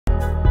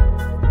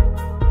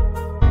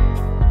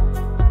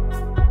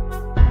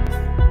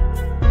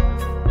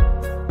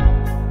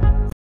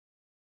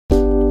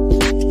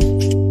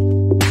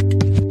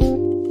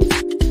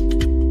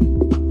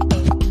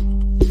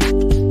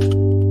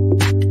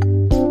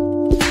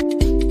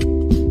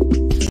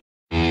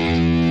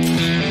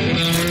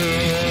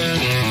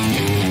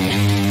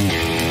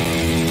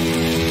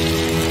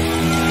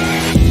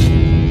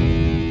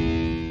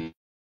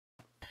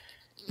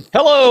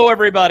Hello,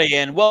 everybody,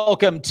 and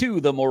welcome to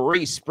the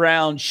Maurice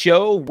Brown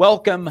Show.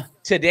 Welcome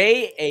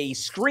today, a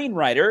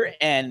screenwriter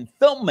and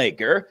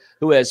filmmaker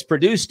who has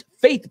produced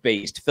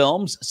faith-based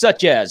films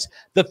such as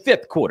The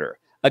Fifth Quarter,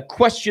 A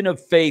Question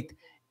of Faith,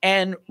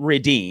 and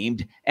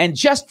Redeemed, and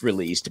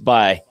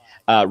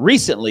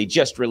recently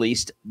just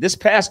released this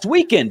past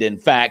weekend, in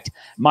fact,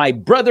 My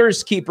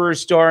Brother's Keeper,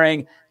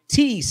 starring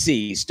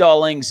T.C.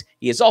 Stallings.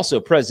 He is also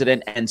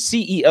president and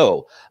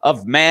CEO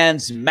of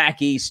Mans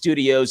Mackey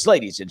Studios.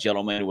 Ladies and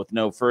gentlemen, with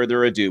no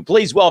further ado,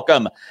 please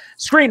welcome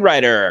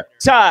screenwriter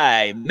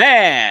Ty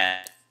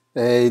Mann.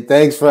 Hey,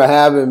 thanks for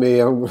having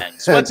me.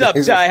 What's up,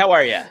 Ty? How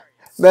are you?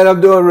 Man, I'm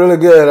doing really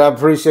good. I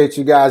appreciate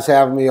you guys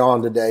having me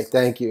on today.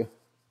 Thank you.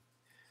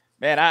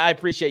 Man, I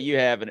appreciate you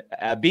having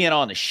being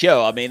on the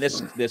show. I mean,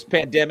 this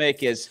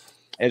pandemic has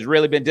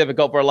really been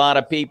difficult for a lot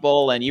of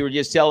people, and you were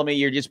just telling me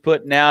you're just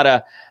putting out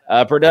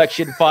a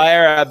production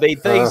fire. I mean,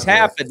 things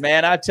happen,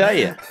 man, I tell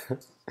you.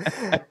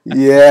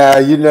 Yeah,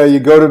 you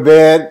go to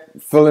bed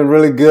feeling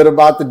really good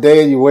about the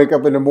day, and you wake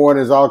up in the morning,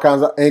 there's all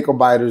kinds of ankle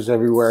biters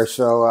everywhere.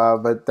 So,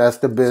 but that's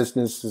the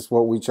business. It's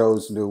what we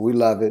chose to do. We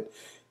love it.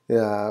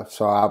 Yeah,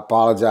 so I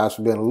apologize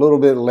for being a little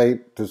bit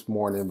late this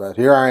morning, but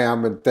here I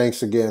am, and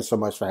thanks again so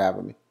much for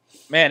having me.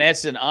 Man,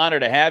 it's an honor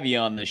to have you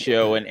on the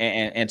show.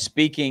 And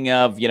speaking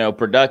of,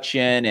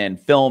 production and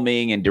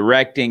filming and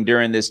directing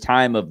during this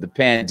time of the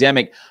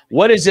pandemic,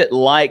 what is it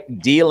like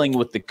dealing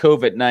with the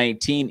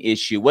COVID-19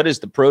 issue? What is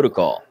the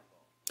protocol?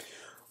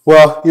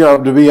 Well,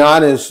 to be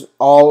honest,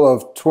 all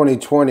of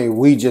 2020,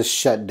 we just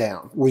shut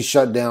down. We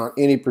shut down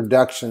any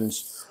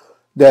productions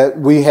that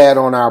we had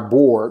on our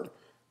board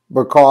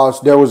because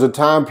there was a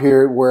time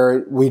period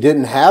where we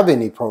didn't have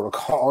any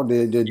protocol.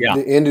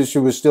 The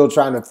industry was still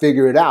trying to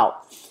figure it out.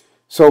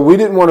 So we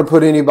didn't want to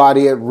put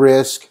anybody at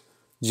risk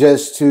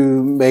just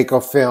to make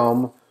a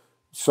film.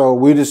 So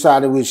we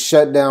decided we'd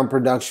shut down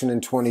production in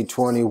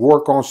 2020,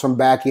 work on some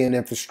back-end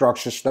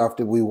infrastructure stuff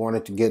that we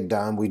wanted to get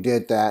done. We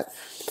did that.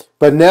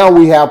 But now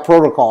we have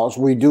protocols.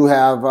 We do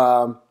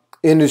have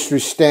industry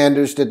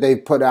standards that they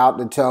put out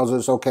that tells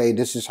us, okay,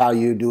 this is how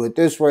you do it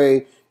this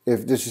way.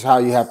 If this is how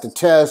you have to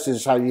test, this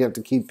is how you have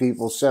to keep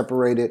people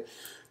separated.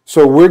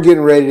 So we're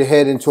getting ready to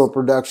head into a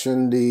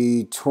production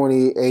the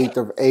 28th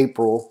of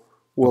April.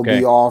 We'll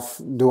be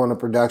off doing a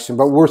production,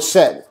 but we're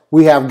set.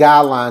 We have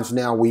guidelines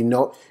now. We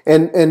know,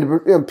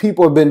 and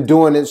people have been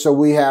doing it, so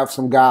we have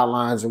some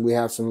guidelines and we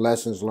have some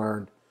lessons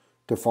learned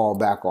to fall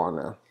back on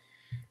now.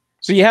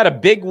 So you had a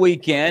big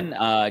weekend,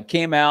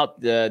 came out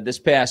this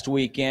past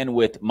weekend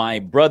with My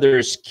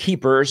Brother's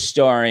Keeper,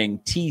 starring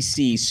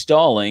T.C.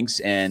 Stallings,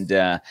 and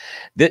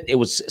it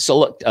was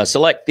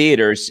select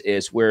theaters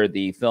is where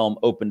the film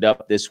opened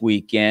up this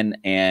weekend,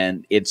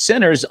 and it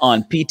centers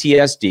on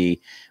PTSD,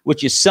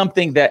 which is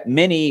something that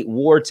many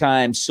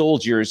wartime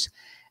soldiers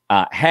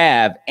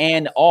have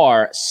and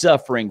are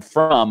suffering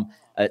from.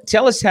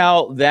 Tell us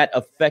how that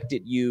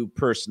affected you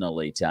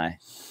personally, Ty.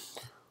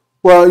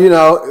 Well,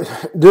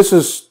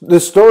 this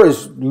story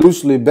is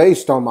loosely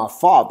based on my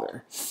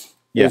father.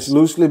 Yes. It's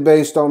loosely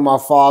based on my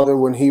father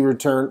when he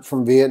returned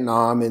from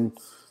Vietnam,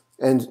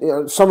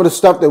 and some of the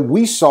stuff that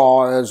we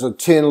saw as a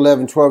 10,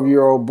 11,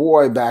 12-year-old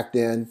boy back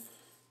then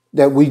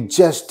that we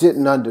just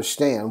didn't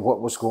understand what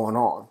was going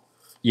on.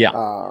 Yeah.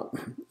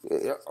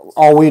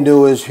 All we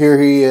knew is here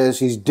he is,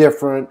 he's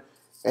different,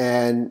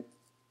 and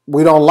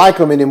we don't like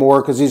him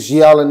anymore because he's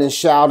yelling and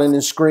shouting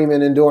and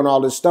screaming and doing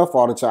all this stuff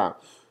all the time.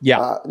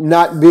 Yeah.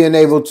 Not being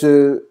able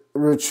to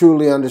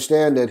truly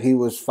understand that he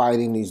was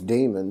fighting these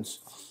demons.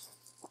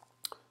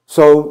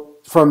 So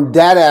from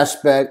that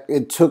aspect,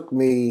 it took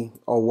me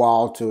a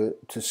while to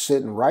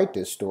sit and write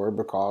this story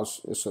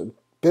because it's a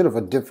bit of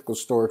a difficult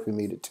story for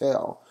me to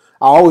tell.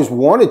 I always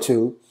wanted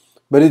to,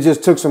 but it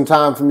just took some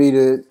time for me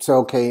to say,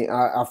 okay,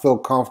 I feel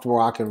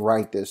comfortable. I can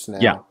write this now.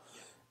 Yeah.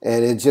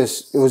 And it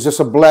was just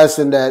a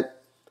blessing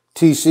that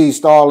T.C.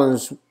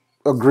 Stallings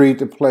agreed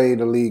to play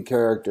the lead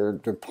character,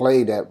 to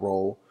play that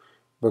role,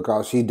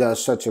 because he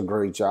does such a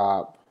great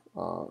job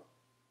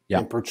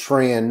in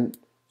portraying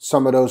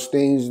some of those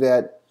things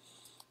that,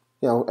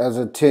 as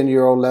a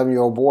 10-year-old,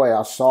 11-year-old boy,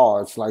 I saw.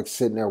 It's like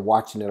sitting there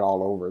watching it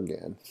all over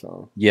again.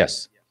 So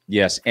yes.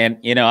 And,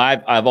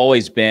 I've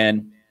always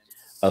been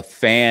a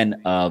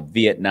fan of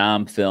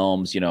Vietnam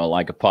films,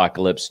 like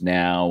Apocalypse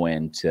Now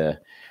and,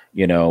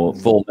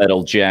 Full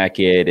Metal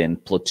Jacket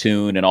and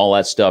Platoon and all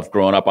that stuff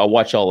growing up. I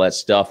watch all that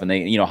stuff, and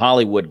they,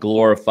 Hollywood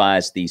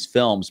glorifies these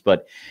films,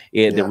 but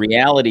the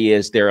reality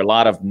is there are a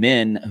lot of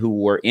men who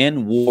were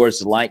in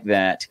wars like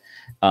that,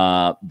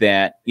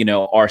 that,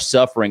 are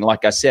suffering,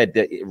 like I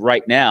said,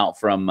 right now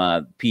from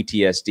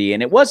PTSD.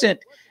 And it wasn't,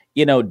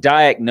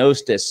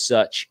 diagnosed as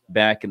such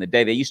back in the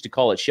day. They used to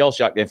call it shell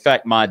shock. In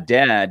fact, my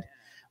dad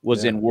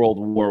was in World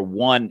War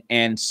I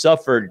and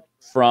suffered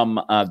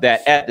from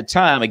that at the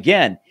time.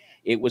 Again,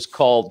 it was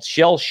called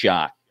shell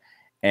shock.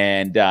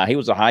 And he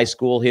was a high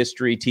school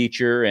history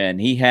teacher, and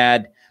he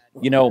had,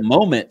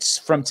 moments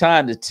from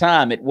time to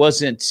time. It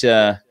wasn't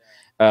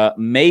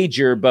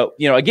major, but,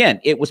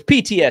 again, it was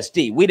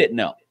PTSD. We didn't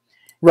know.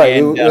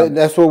 Right. And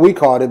That's what we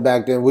called it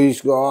back then. We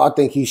used to go, oh, I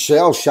think he's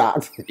shell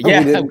shocked. We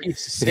yeah, didn't. we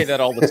used to say that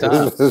all the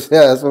time.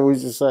 Yeah, that's what we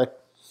used to say.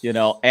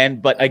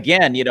 But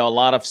again, a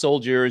lot of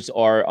soldiers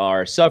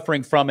are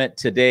suffering from it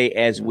today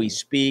as we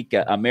speak.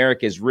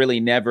 America has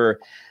really never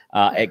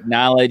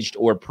acknowledged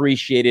or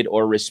appreciated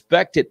or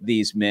respected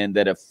these men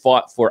that have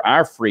fought for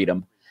our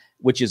freedom,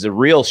 which is a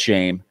real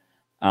shame.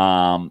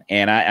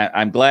 And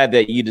I'm glad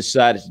that you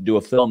decided to do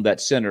a film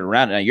that's centered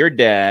around it. Now, your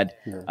dad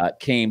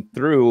came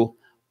through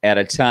at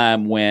a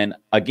time when,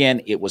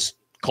 again, it was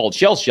called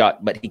shell shock,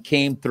 but he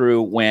came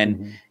through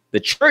when the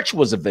church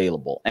was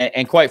available.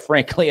 And quite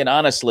frankly and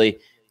honestly,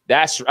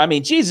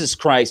 Jesus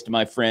Christ,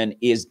 my friend,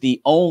 is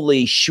the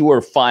only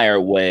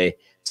surefire way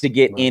to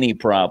get any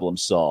problem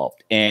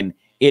solved. And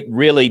he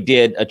really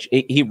did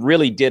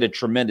a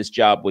tremendous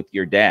job with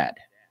your dad.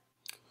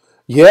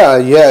 Yeah,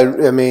 yeah.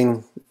 I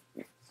mean,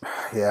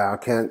 yeah, I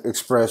can't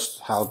express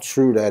how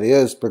true that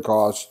is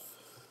because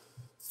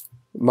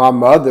my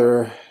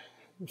mother,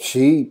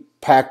 she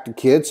packed the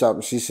kids up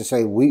and she said,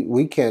 "Say,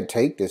 we can't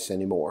take this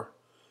anymore."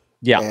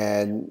 Yeah.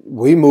 And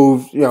we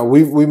moved,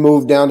 we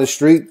moved down the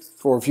street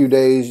for a few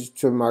days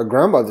to my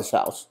grandmother's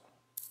house.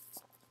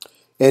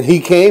 And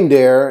he came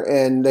there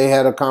and they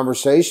had a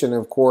conversation.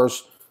 Of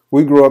course,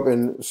 we grew up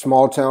in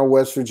small town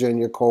West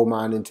Virginia, coal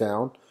mining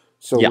town.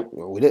 So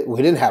we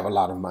didn't have a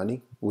lot of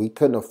money. We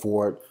couldn't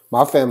afford,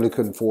 my family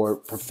couldn't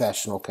afford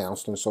professional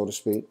counseling, so to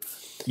speak.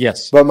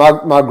 Yes. But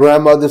my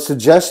grandmother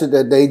suggested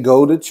that they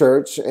go to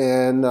church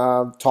and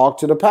talk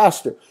to the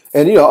pastor.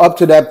 And, up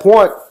to that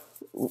point,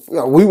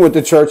 we went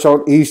to church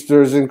on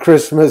Easter's and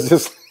Christmas,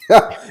 just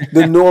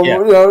the normal. Yeah.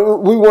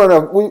 We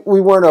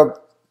weren't a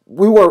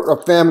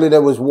family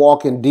that was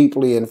walking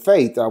deeply in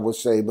faith, I would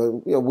say, but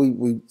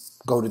we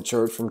go to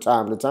church from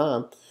time to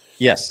time.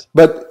 Yes.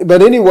 But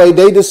anyway,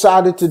 they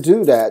decided to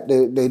do that.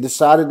 They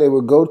decided they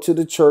would go to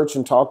the church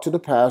and talk to the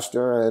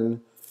pastor, and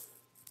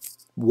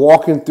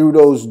walking through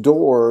those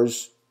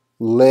doors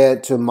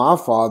led to my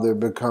father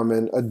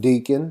becoming a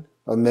deacon,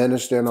 a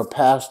minister, and a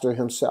pastor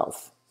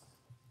himself.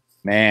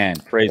 Man,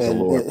 praise the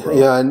Lord, bro.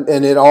 Yeah,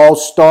 and it all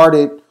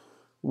started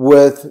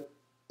with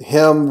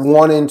him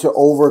wanting to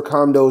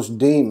overcome those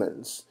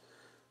demons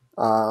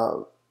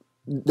that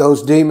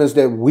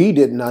we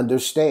didn't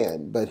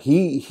understand. But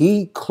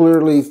he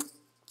clearly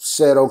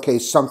said, "Okay,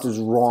 something's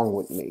wrong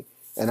with me,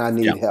 and I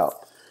need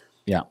help."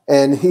 Yeah,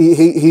 and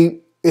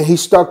he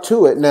stuck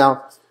to it.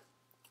 Now,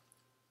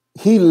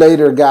 he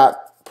later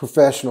got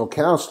professional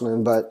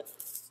counseling, but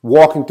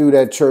walking through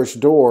that church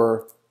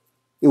door,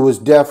 it was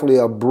definitely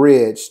a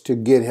bridge to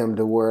get him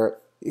to where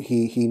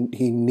he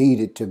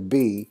needed to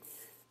be.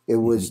 It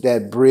was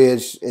that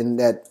bridge and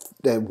that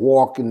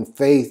walk in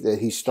faith that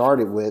he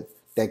started with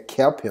that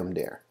kept him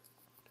there.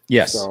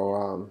 Yes.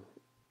 So,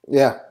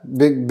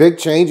 big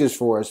changes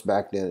for us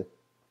back then.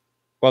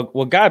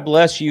 Well, God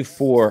bless you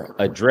for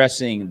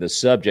addressing the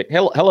subject.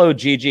 Hello,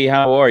 Gigi.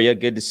 How are you?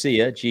 Good to see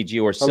you, Gigi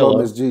Orsillo.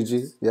 Hello, Miss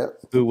Gigi. Yep.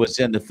 Who was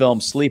in the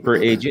film Sleeper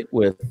Agent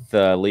with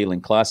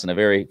Leland Klassen, a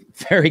very,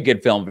 very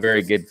good film,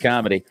 very good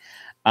comedy.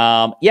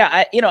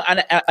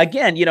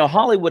 Again,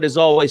 Hollywood has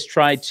always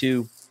tried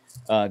to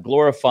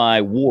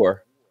glorify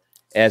war,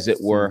 as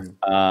it were,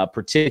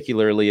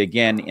 particularly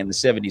again in the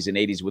 70s and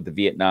 80s with the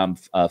Vietnam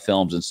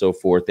films and so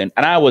forth. And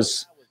I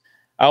was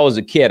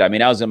a kid. I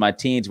mean, I was in my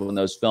teens when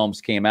those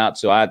films came out.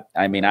 So I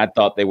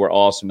thought they were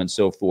awesome and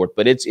so forth.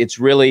 But it's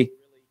really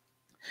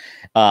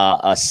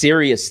a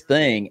serious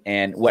thing,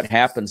 and what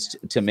happens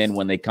to men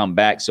when they come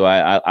back. So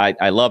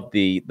I love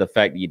the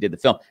fact that you did the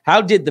film.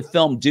 How did the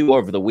film do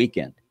over the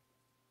weekend?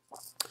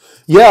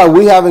 Yeah,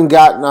 we haven't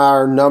gotten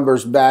our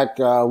numbers back.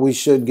 We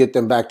should get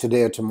them back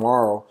today or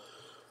tomorrow.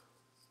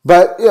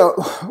 But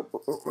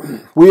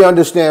we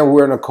understand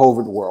we're in a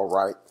COVID world,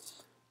 right?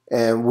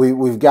 And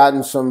we've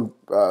gotten some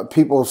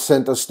people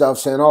sent us stuff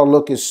saying, "Oh,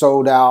 look, it's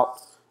sold out,"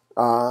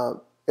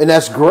 and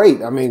that's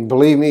great. I mean,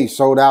 believe me,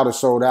 sold out is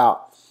sold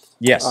out.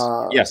 Yes,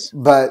 yes.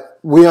 But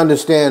we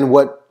understand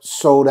what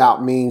sold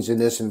out means in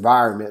this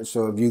environment.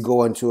 So if you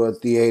go into a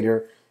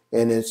theater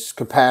and its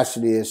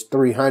capacity is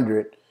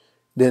 300,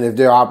 then if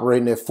they're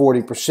operating at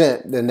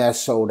 40%, then that's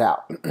sold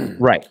out.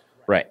 Right.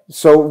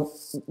 So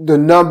the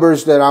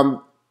numbers that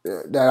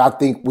I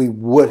think we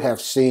would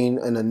have seen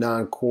in a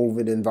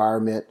non-COVID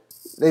environment,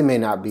 they may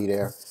not be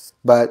there,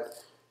 but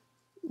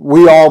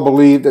we all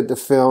believe that the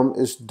film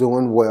is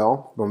doing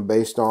well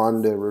based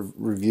on the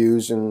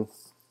reviews, and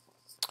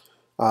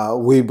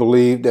we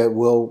believe that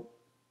we'll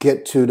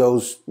get to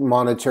those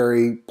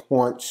monetary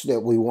points that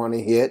we want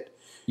to hit.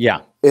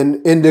 Yeah.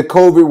 In the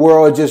COVID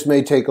world, it just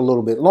may take a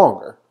little bit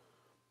longer,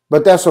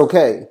 but that's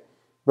okay,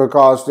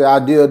 because the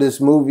idea of this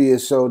movie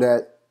is so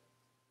that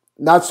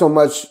not so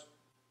much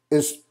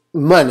is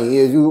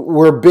money.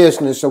 We're a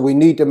business, so we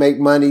need to make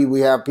money.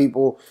 We have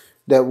people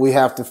that we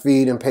have to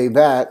feed and pay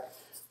back.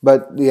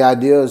 But the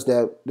idea is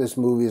that this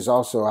movie is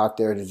also out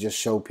there to just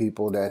show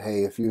people that,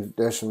 hey, if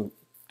there's some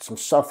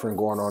suffering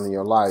going on in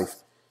your life,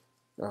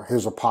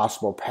 here's a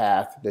possible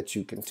path that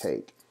you can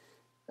take.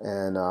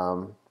 And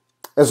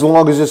as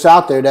long as it's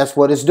out there, that's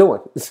what it's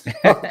doing.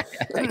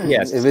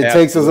 Yes, If it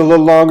takes us a absolutely.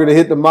 little longer to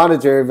hit the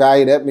monetary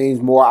value, that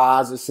means more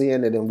eyes are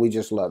seeing it, and we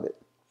just love it.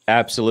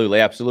 Absolutely,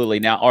 absolutely.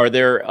 Now, are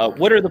there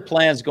what are the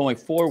plans going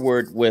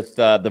forward with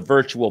the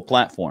virtual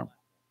platform?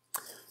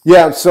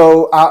 Yeah,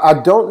 so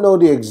I don't know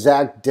the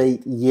exact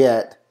date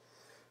yet,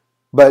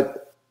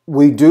 but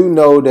we do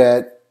know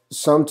that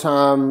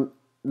sometime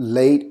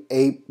late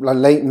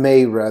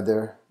May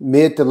rather,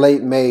 mid to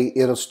late May,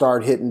 it'll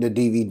start hitting the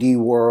DVD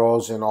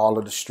worlds and all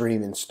of the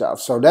streaming stuff.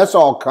 So that's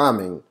all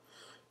coming.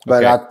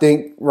 But Okay. I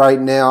think right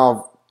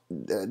now,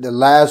 the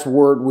last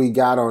word we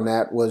got on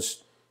that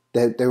was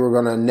that they were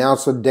going to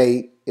announce a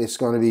date. It's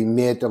going to be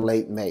mid to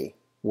late May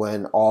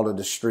when all of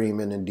the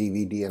streaming and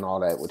DVD and all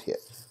that would hit.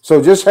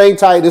 So just hang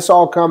tight. It's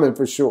all coming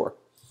for sure.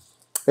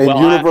 And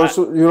Well,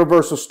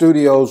 Universal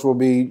Studios will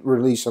be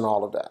releasing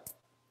all of that.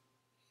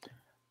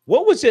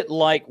 what was it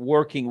like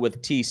working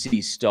with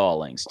TC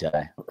Stallings,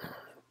 Ty?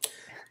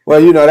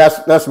 Well,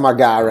 that's my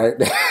guy right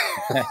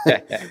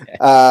there.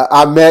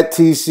 I met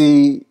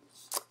TC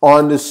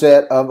on the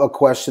set of A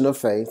Question of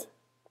Faith.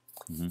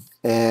 Mm-hmm.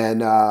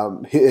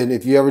 And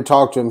if you ever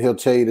talk to him, he'll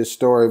tell you this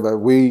story. But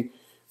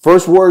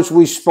first words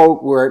we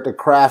spoke were at the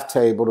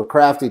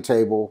crafty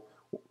table.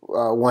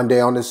 One day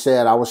on the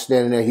set, I was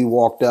standing there. He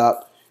walked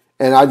up,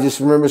 and I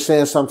just remember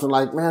saying something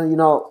like, "Man,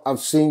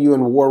 I've seen you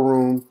in War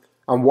Room.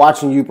 I'm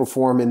watching you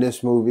perform in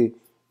this movie.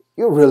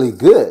 You're really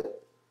good."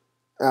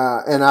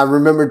 And I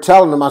remember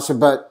telling him, I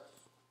said, "But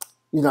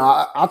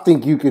I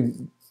think you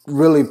could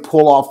really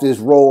pull off this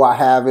role I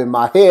have in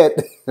my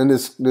head in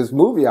this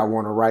movie I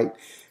want to write."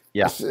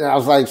 Yeah. I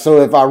was like,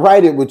 "So if I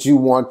write it, would you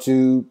want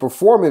to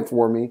perform it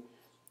for me?"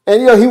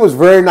 And he was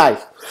very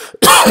nice.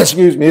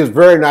 Excuse me, he was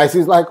very nice.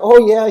 He's like,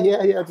 "Oh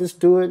yeah, just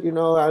do it."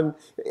 And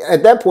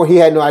at that point, he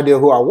had no idea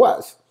who I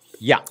was.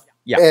 Yeah.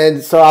 Yeah.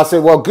 And so I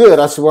said, "Well, good."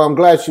 I said, "Well, I'm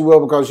glad you will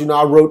because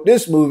I wrote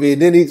this movie."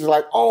 And then he's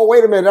like, "Oh,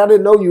 wait a minute, I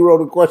didn't know you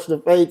wrote A Question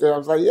of Faith." And I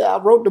was like, "Yeah, I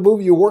wrote the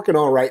movie you're working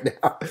on right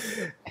now."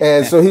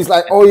 And so he's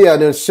like, "Oh yeah,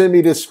 then send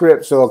me the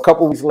script." So a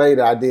couple weeks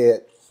later, I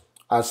did.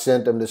 I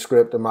sent him the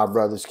script of My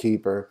Brother's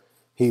Keeper.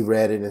 He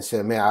read it and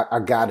said, "Man, I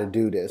got to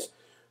do this."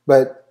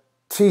 But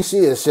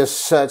TC is just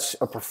such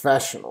a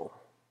professional.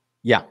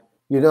 Yeah.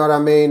 You know what I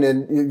mean?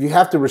 And you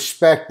have to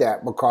respect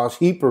that because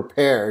he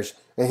prepares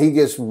and he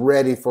gets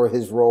ready for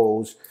his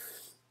roles.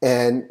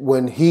 And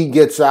when he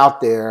gets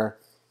out there,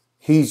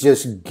 he's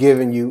just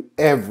giving you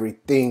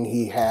everything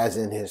he has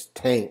in his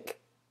tank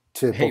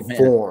to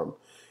perform.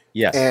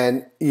 Yes.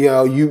 And,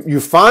 you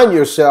find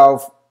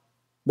yourself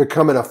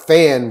becoming a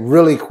fan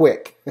really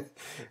quick.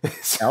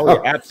 Oh,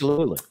 yeah,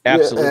 absolutely.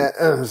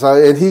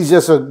 Absolutely. And he's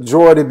just a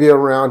joy to be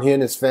around. He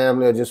and his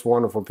family are just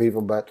wonderful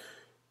people. But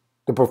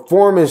the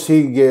performance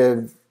he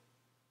gives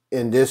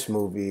in this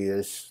movie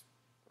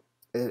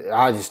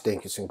I just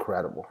think it's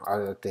incredible.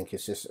 I think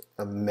it's just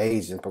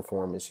amazing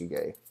performance he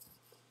gave.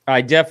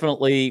 I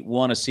definitely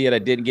want to see it. I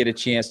didn't get a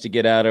chance to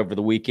get out over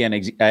the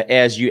weekend.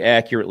 As you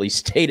accurately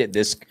stated,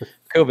 this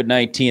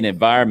COVID-19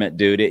 environment,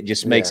 dude, it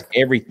just makes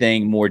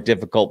everything more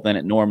difficult than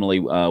it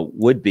normally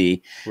would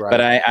be. Right.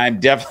 But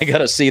I'm definitely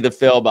going to see the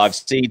film. I've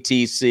seen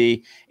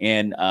TC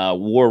in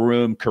War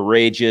Room,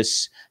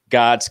 Courageous,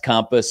 God's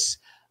Compass.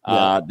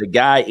 The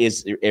guy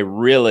is a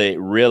really,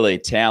 really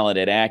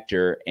talented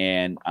actor.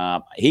 And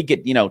he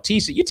could,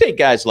 TC, you take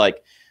guys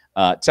like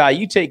Ty,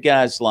 you take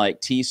guys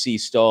like TC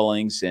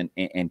Stallings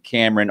and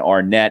Cameron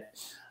Arnett,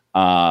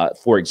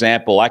 for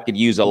example. I could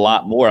use a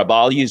lot more, but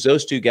I'll use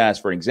those two guys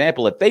for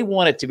example. If they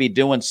wanted to be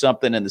doing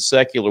something in the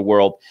secular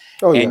world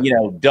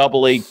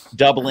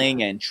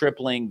doubling and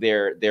tripling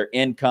their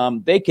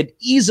income, they could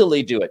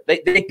easily do it.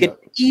 They could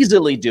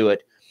easily do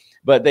it,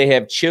 but they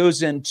have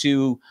chosen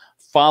to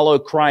follow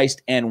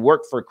Christ and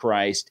work for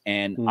Christ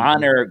and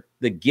honor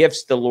the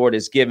gifts the Lord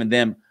has given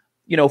them,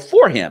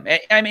 for him.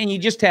 I mean, you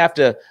just have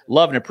to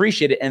love and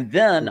appreciate it. And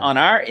then on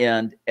our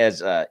end,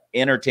 as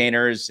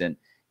entertainers and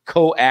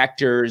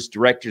co-actors,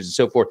 directors, and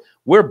so forth,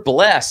 we're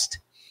blessed,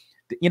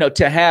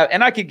 to have,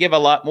 and I could give a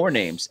lot more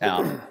names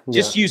out,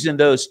 just using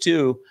those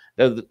two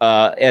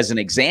as an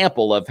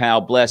example of how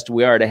blessed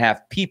we are to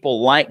have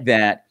people like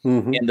that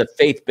in the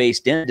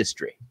faith-based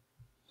industry.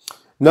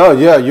 No,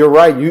 yeah, you're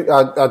right.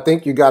 I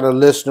think you got a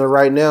listener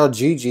right now,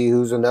 Gigi,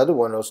 who's another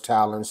one of those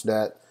talents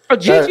that.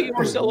 Gigi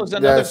Orso is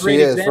another great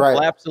example.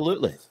 Right.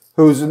 Absolutely.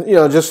 Who's,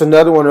 just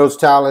another one of those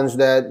talents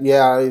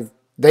that,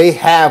 they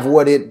have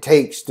what it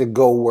takes to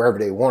go wherever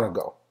they want to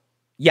go.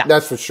 Yeah.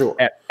 That's for sure.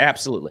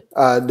 Absolutely.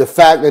 The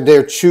fact that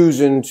they're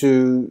choosing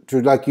to,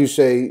 like you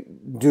say,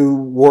 do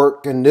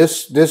work in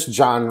this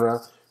genre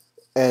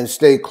and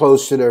stay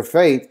close to their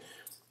faith,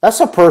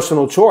 that's a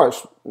personal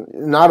choice.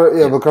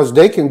 Because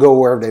they can go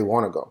wherever they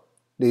want to go.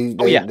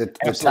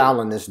 The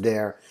talent is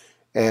there.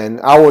 And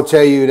I will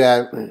tell you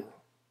that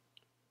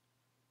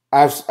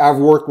I've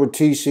worked with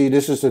TC.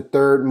 This is the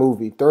third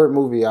movie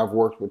I've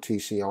worked with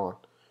TC on.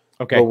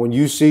 Okay. But when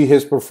you see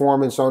his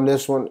performance on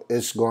this one,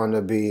 it's going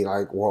to be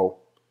like, whoa.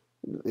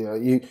 You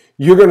know,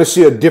 you're going to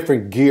see a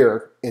different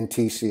gear in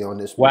TC on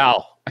this movie.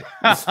 Wow.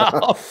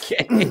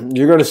 Okay.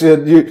 You're going to see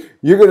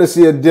you're going to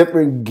see a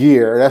different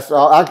gear. That's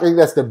all. I think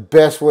that's the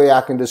best way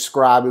I can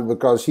describe it,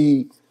 because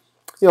he,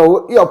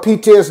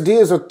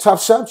 PTSD is a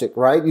tough subject,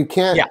 right? You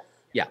can't. Yeah.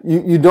 Yeah.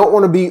 You don't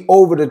want to be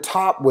over the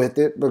top with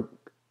it, but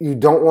you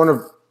don't want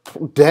to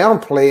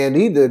downplay it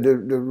either, the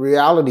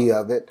reality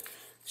of it.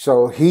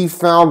 So he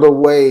found a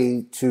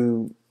way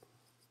to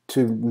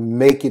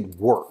make it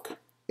work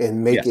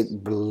and make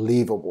it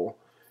believable.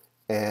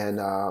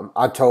 And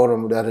I told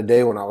him the other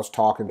day when I was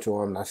talking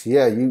to him, I said,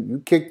 yeah,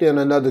 you kicked in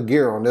another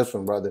gear on this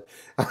one, brother.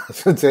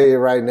 I'll tell you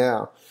right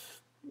now.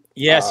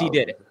 Yes, he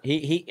did.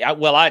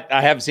 I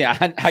haven't seen.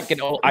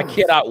 I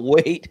cannot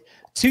wait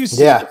to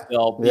see the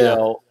film. You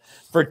know,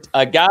 for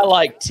a guy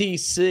like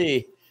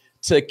TC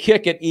to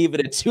kick it even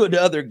into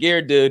another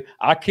gear, dude.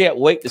 I can't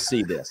wait to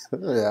see this.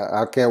 Yeah,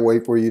 I can't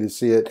wait for you to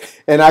see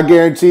it. And I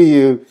guarantee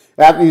you,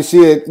 after you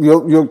see it,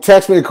 you'll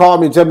text me and call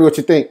me and tell me what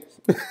you think.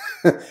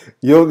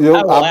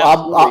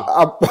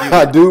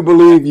 I do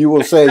believe you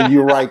will say,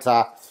 you're right,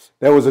 Ty.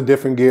 That was a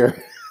different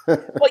gear.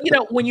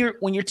 Well, when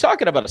you're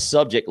talking about a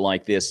subject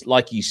like this,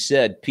 like you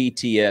said,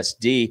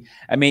 PTSD,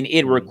 I mean,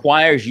 it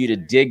requires you to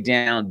dig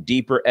down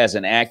deeper as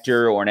an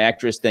actor or an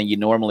actress than you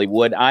normally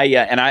would. I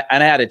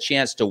had a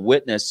chance to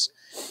witness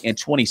in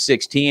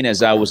 2016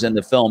 as I was in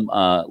the film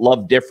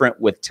Love Different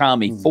with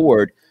Tommy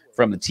Ford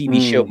from the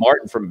TV show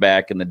Martin from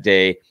back in the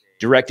day,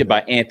 directed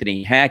by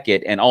Anthony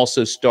Hackett, and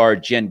also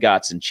starred Jen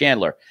Gotzon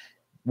Chandler.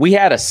 We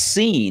had a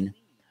scene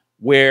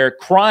where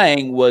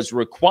crying was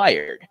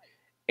required.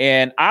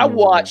 And I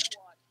watched,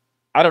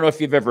 I don't know if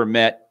you've ever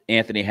met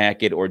Anthony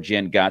Hackett or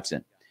Jen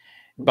Gotzon,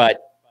 but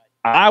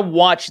I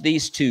watched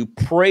these two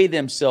pray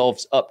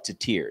themselves up to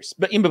tears.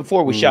 But even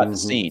before we shot the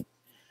scene,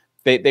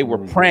 they were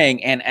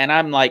praying. And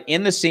I'm like,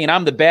 in the scene,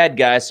 I'm the bad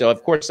guy, so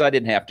of course I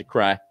didn't have to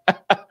cry.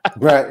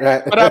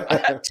 Right.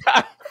 But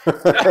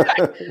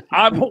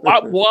I'm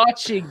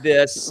watching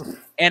this,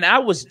 and I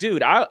was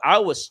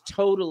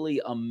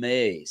totally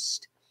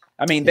amazed.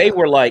 I mean, they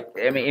were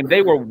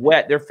they were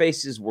wet. Their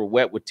faces were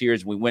wet with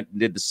tears. We went and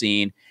did the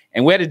scene,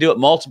 and we had to do it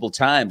multiple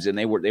times, and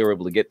they were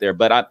able to get there.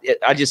 But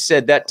I just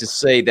said that to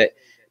say that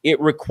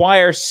it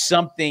requires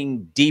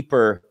something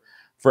deeper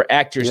for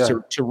actors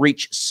to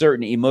reach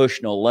certain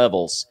emotional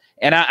levels.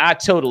 And I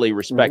totally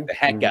respect the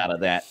heck out of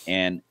that.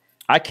 And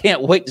I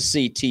can't wait to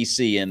see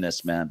TC in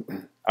this,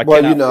 man.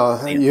 Well, you're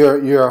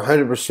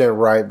 100%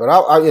 right. But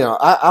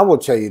I will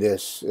tell you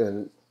this,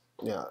 and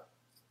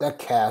that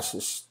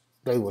cast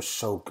they were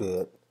so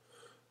good.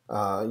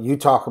 You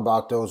talk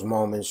about those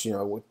moments,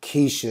 with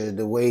Keisha,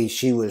 the way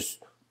she was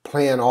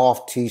playing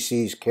off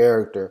TC's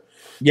character.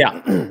 Yeah.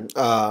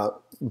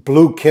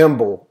 Blue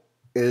Kimball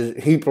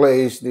he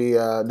plays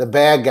the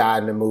bad guy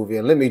in the movie,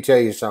 and let me tell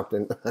you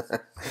something.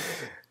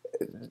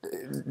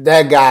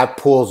 That guy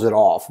pulls it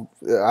off.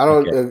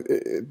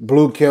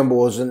 Blue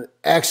Kimball is an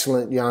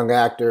excellent young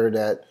actor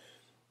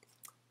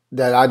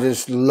that I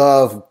just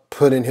love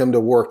putting him to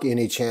work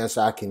any chance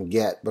I can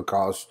get,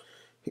 because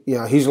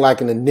he's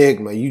like an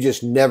enigma. You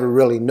just never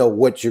really know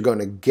what you're going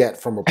to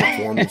get from a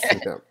performance from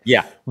him.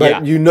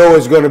 But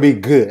it's going to be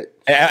good.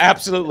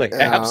 Absolutely.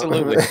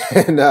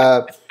 And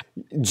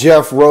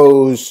Jeff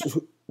Rose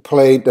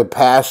played the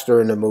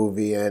pastor in the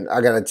movie, and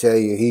I got to tell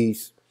you, he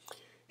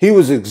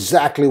was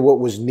exactly what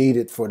was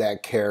needed for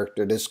that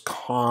character, this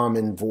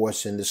calming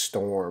voice in the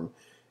storm.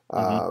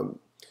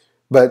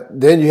 But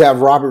then you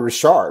have Robert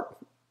Richard,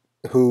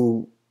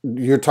 who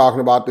you're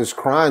talking about this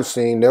crime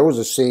scene. There was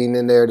a scene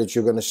in there that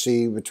you're going to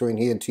see between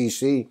he and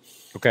TC.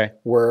 Okay.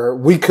 Where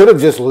we could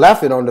have just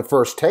left it on the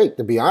first take,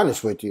 to be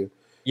honest with you.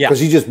 Yeah. Because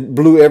he just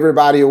blew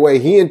everybody away.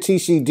 He and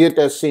TC did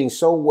that scene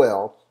so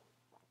well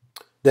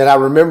that I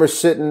remember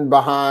sitting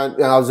behind,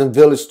 and I was in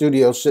Village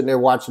Studios, sitting there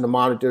watching the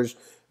monitors.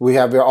 We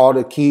have all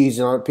the keys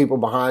and all the people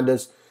behind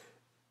us.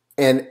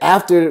 And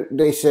after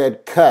they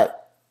said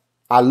cut,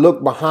 I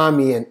looked behind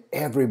me and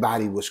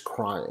everybody was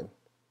crying.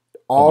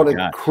 All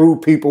the crew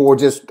people were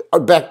just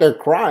back there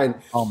crying.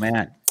 Oh,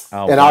 man.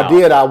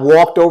 I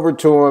walked over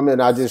to him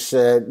and I just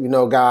said,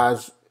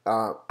 guys,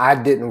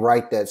 I didn't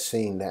write that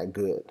scene that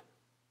good.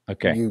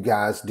 Okay. You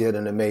guys did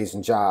an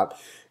amazing job.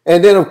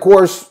 And then, of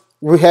course,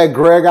 we had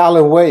Greg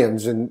Allen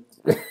Williams. And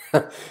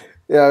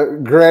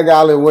Greg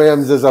Allen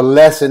Williams is a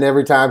lesson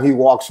every time he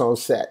walks on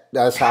set.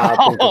 That's how I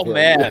think of him. Oh,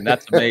 man,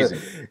 that's amazing.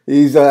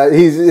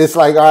 It's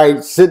like, all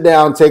right, sit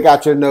down, take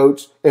out your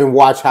notes, and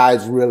watch how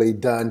it's really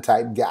done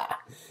type guy.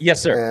 Yes,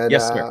 sir. And,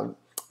 yes, sir.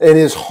 And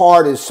his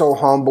heart is so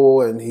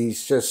humble, and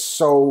he's just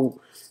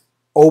so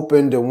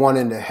open to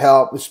wanting to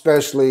help,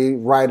 especially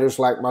writers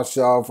like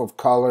myself of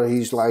color.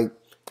 He's like,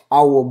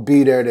 I will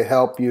be there to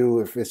help you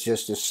if it's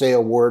just to say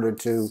a word or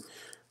two.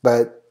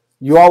 But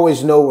you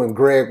always know when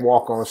Greg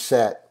walk on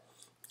set,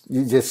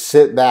 you just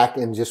sit back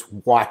and just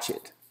watch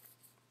it.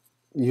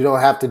 You don't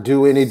have to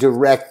do any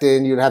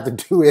directing. You don't have to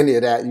do any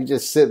of that. You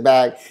just sit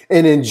back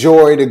and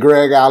enjoy the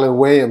Greg Allen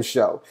Williams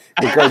show,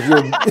 because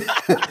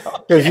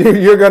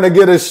you're going to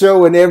get a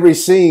show in every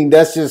scene.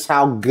 That's just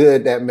how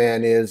good that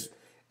man is.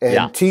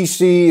 And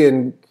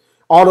TC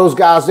all those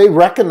guys, they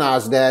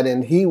recognize that,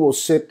 and he will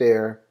sit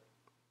there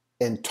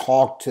and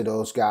talk to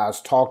those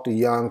guys, talk to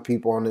young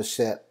people on the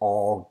set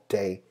all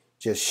day,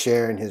 just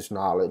sharing his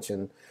knowledge.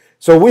 And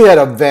so we had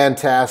a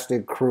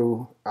fantastic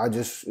crew. I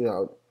just,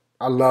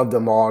 I love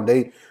them all.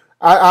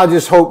 I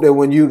just hope that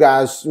when you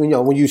guys,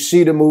 when you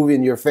see the movie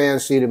and your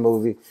fans see the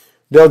movie,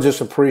 they'll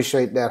just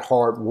appreciate that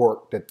hard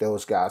work that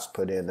those guys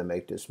put in to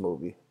make this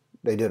movie.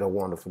 They did a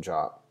wonderful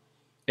job.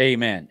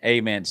 Amen.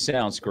 Amen.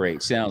 Sounds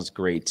great. Sounds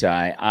great,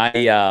 Ty.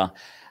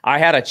 I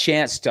had a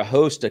chance to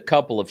host a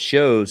couple of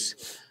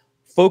shows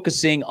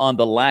focusing on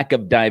the lack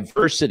of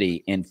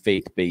diversity in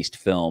faith-based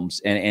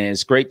films. And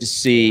it's great to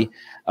see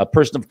a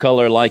person of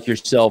color like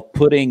yourself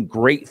putting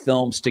great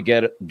films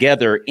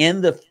together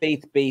in the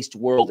faith-based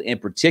world in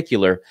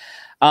particular.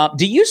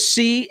 Do you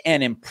see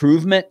an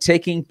improvement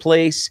taking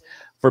place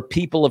for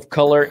people of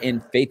color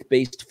in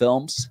faith-based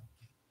films?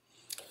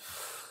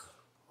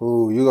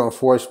 Ooh, you're going to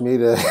force me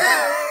to...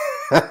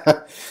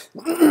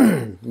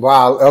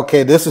 Wow.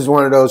 Okay, this is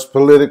one of those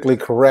politically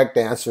correct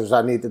answers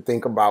I need to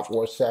think about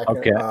for a second.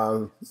 Okay.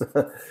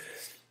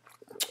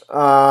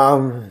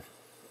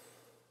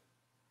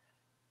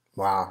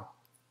 Wow.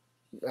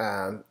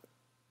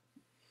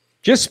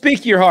 Just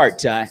speak your heart,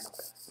 Ty.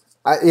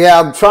 Yeah,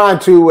 I'm trying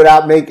to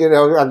without making.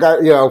 I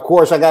got, of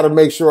course, I got to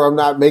make sure I'm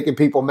not making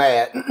people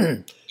mad.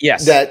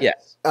 Yes.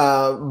 Yes.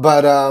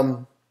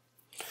 The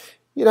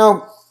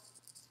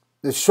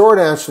short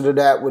answer to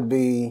that would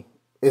be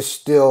it's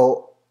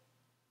still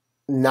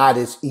not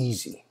as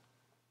easy.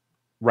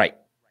 Right.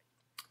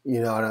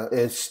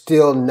 It's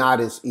still not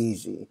as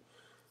easy.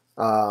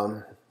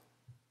 And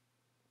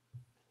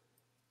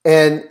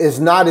it's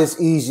not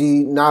as easy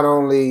not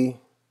only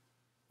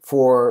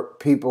for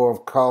people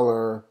of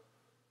color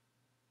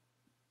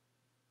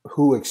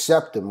who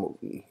accept the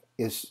movie.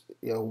 It's,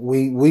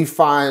 we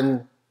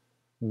find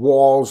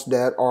walls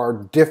that are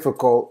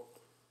difficult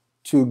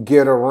to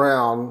get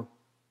around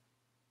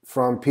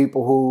from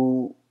people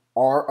who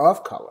are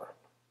of color.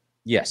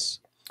 Yes.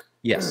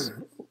 Yes.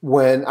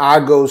 When I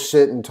go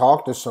sit and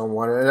talk to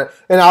someone,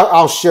 and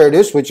I'll share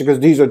this with you because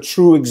these are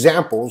true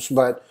examples,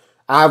 but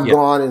I've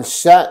gone and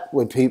sat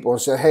with people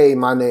and said, hey,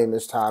 my name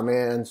is Ty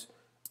Mans.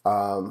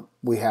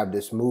 We have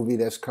this movie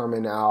that's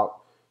coming out.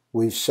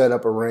 We've set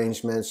up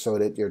arrangements so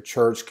that your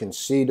church can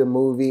see the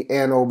movie.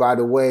 And, oh, by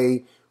the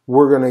way,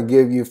 we're going to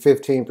give you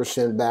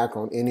 15% back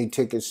on any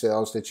ticket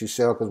sales that you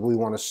sell because we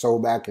want to sow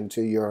back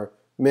into your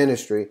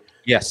ministry.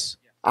 Yes.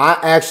 I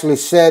actually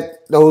said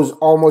those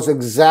almost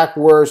exact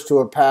words to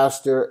a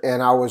pastor,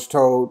 and I was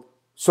told,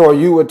 so are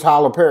you with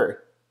Tyler Perry?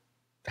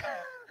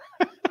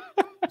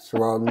 So,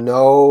 well,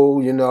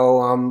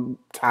 no, I'm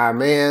Ty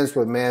Mans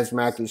with Mans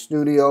Mackey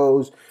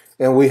Studios,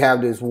 and we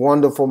have this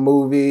wonderful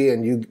movie,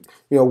 and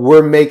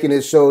we're making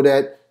it so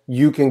that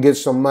you can get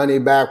some money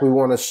back. We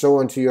want to sow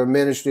into your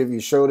ministry if you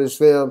show this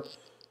film.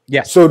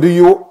 Yes. So do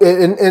you,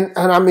 and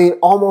I mean,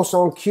 almost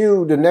on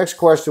cue, the next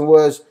question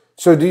was,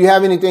 so do you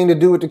have anything to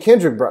do with the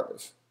Kendrick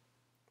brothers?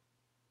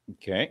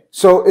 Okay.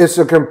 So it's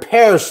a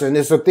comparison.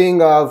 It's a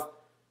thing of,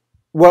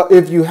 well,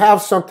 if you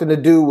have something to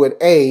do with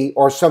A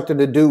or something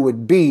to do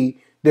with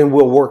B, then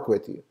we'll work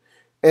with you.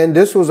 And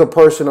this was a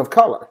person of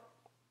color.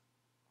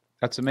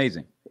 That's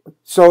amazing.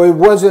 So it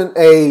wasn't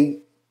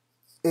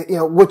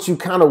what you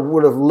kind of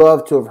would have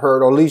loved to have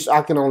heard, or at least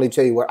I can only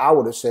tell you what I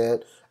would have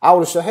said. I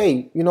would have said,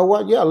 hey, you know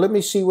what? Yeah, let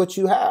me see what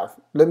you have.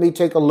 Let me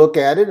take a look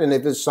at it. And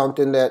if it's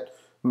something that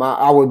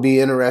I would be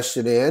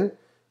interested in,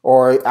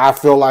 or I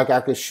feel like I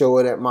could show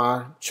it at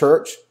my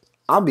church,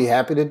 I'll be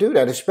happy to do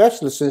that,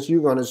 especially since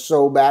you're going to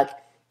sow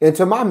back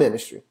into my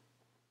ministry.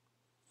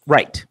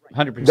 Right.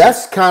 100%.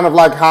 That's kind of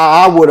like how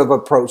I would have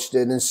approached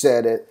it and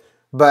said it.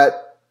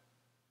 But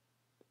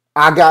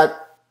I got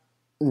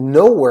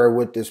nowhere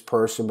with this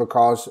person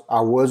because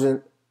I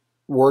wasn't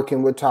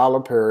working with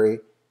Tyler Perry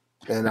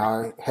and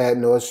I had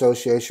no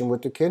association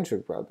with the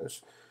Kendrick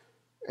brothers.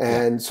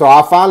 And so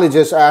I finally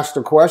just asked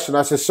the question.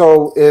 I said,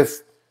 so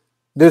if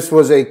this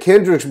was a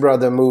Kendrick's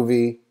brother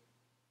movie,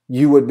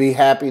 you would be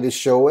happy to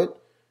show it?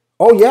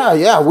 Oh,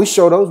 yeah. We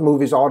show those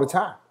movies all the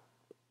time.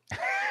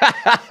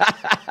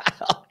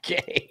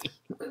 Okay.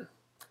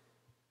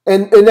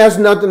 And that's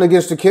nothing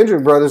against the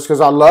Kendrick brothers because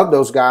I love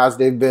those guys.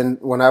 They've been,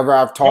 whenever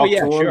I've talked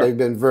to them, they've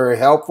been very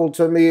helpful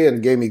to me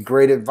and gave me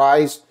great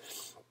advice.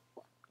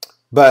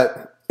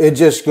 But it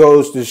just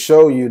goes to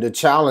show you the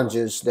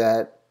challenges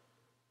that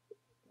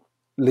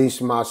at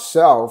least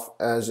myself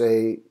as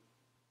a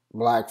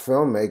Black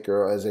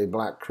filmmaker, as a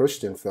Black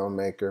Christian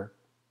filmmaker,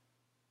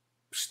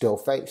 still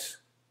face.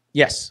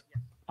 Yes.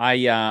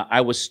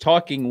 I was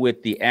talking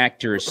with the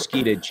actor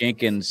Skeeta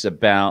Jenkins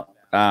about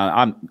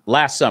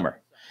last summer.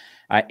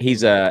 He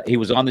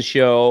was on the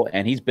show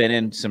and he's been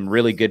in some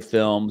really good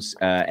films,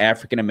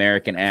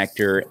 African-American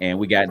actor. And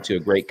we got into a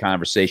great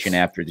conversation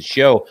after the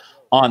show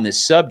on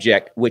this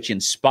subject, which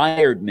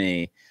inspired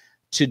me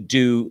to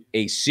do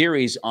a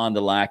series on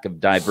the lack of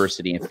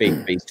diversity in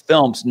faith-based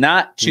films,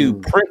 not to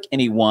prick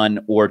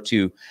anyone or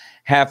to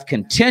have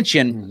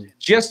contention,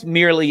 just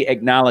merely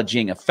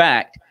acknowledging a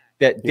fact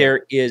that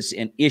there is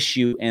an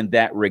issue in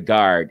that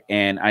regard.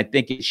 And I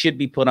think it should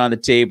be put on the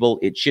table.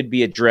 It should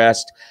be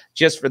addressed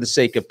just for the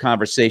sake of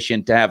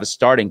conversation to have a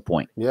starting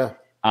point. Yeah.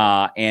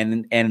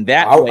 And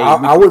that way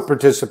I would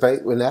participate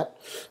in that.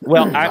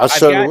 Well, I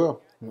certainly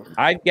will.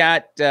 I've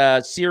got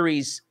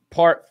series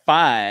part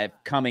 5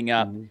 coming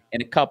up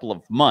in a couple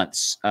of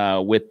months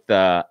with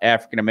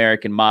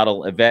African-American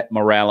model Yvette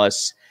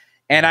Morales.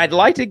 And I'd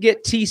like to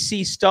get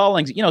TC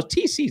Stallings. You know,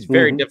 TC's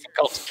very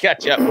difficult to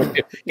catch up with.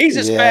 He's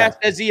as fast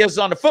as he is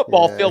on the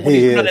football field when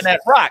he's running that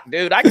rock,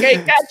 dude. I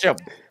can't catch him.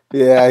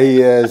 Yeah,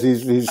 he is.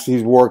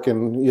 He's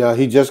working. Yeah,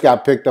 he just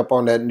got picked up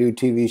on that new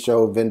TV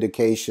show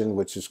Vindication,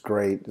 which is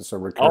great. It's a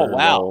recurring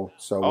role.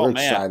 So we're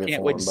excited.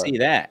 Can't wait to see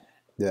that.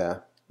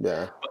 Yeah,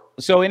 yeah.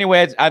 So,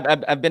 anyways,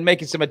 I've been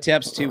making some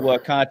attempts to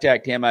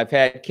contact him. I've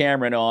had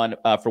Cameron on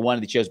for one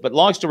of the shows. But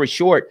long story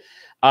short,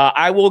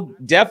 I will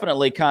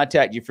definitely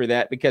contact you for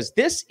that, because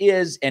this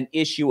is an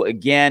issue,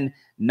 again,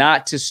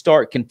 not to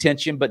start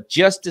contention, but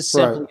just to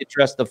simply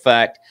address the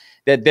fact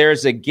that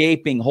there's a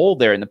gaping hole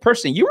there. And the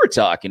person you were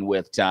talking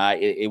with, Ty,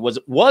 it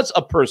was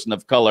a person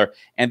of color,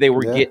 and they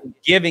were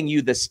giving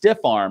you the stiff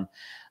arm.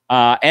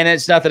 And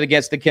it's nothing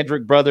against the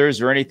Kendrick brothers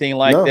or anything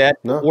like that,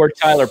 or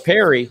Tyler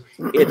Perry.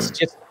 It's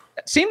just,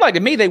 it seemed like to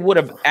me they would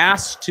have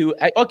asked to,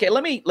 okay,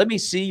 let me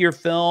see your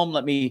film.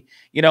 Let me,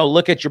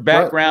 look at your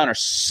background or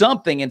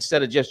something,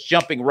 instead of just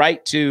jumping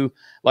right to,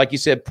 like you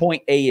said,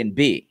 point A and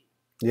B.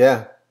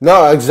 Yeah,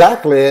 no,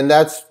 exactly. And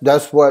that's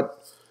what,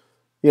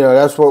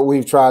 that's what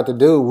we've tried to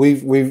do.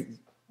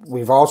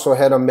 We've also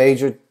had a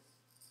major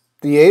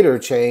theater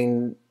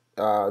chain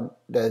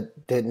that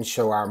didn't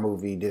show our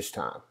movie this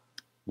time.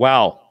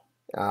 Wow.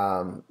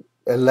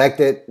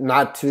 Elected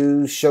not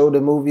to show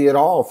the movie at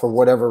all for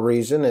whatever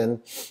reason,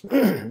 and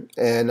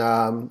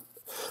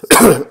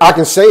I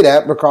can say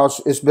that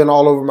because it's been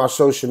all over my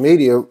social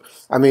media.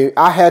 I mean,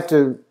 I had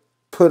to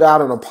put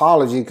out an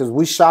apology because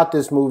we shot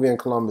this movie in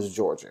Columbus,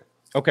 Georgia.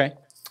 Okay.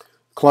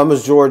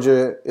 Columbus,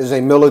 Georgia is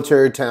a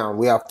military town.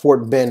 We have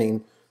Fort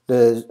Benning,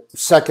 the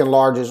second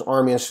largest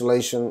Army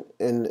installation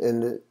in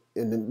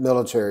the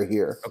military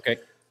here. Okay.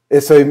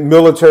 It's a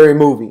military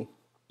movie.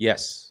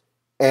 Yes.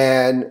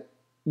 And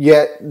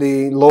yet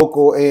the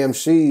local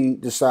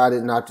AMC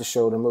decided not to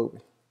show the movie.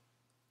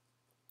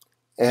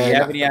 And do you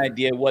have any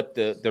idea what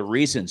the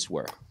reasons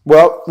were?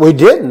 Well, we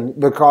didn't,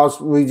 because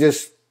we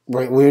just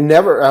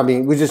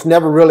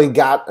never really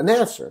got an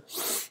answer.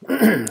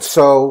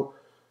 So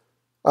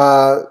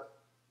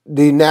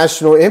the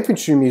National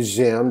Infantry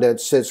Museum that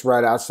sits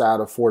right outside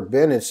of Fort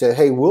Benning said,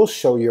 hey, we'll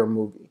show your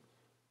movie.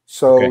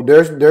 So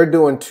they're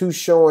doing 2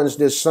 showings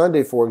this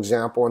Sunday, for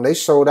example, and they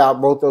sold out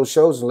both those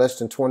shows in less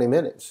than 20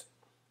 minutes.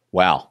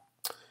 Wow.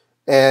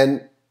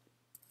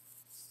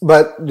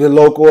 But the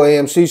local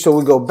AMC, so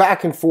we go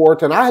back and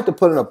forth, and I had to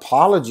put an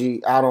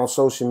apology out on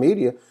social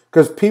media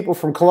because people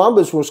from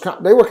Columbus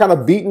they were kind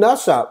of beating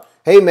us up.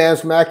 Hey, man,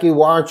 Smacky,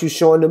 why aren't you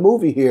showing the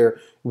movie here?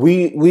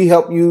 We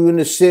help you in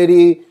the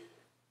city.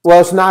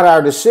 Well, it's not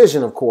our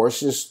decision, of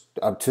course. It's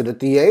up to the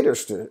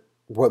theaters to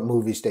what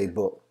movies they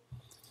book.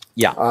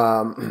 Yeah.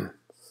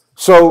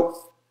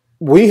 So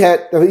we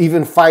had to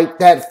even fight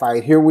that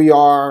fight. Here we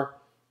are.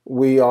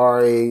 We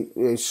are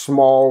a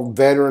small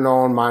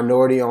veteran-owned,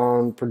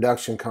 minority-owned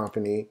production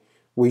company.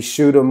 We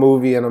shoot a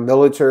movie in a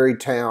military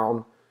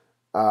town.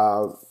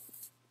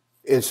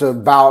 It's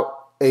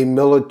about a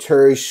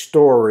military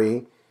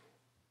story,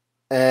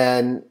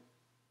 and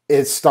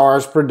it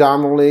stars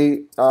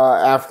predominantly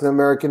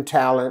African-American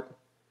talent,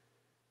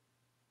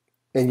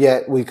 and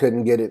yet we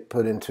couldn't get it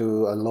put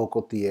into a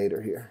local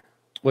theater here.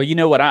 Well, you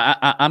know what?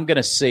 I'm going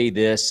to say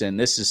this, and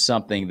this is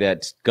something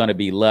that's going to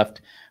be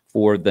left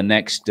for the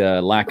next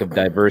lack of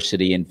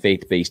diversity in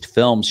faith-based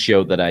films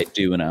show that I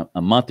do in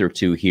a month or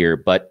two here.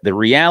 But the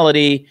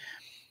reality,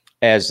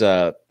 as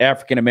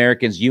African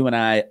Americans, you and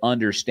I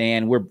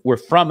understand, we're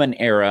from an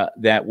era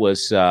that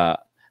was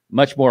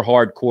much more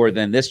hardcore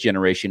than this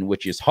generation,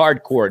 which is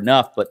hardcore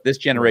enough. But this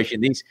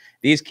generation,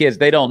 these kids,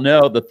 they don't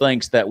know the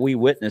things that we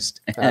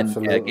witnessed and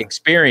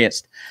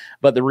experienced.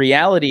 But the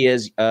reality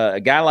is, a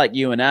guy like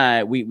you and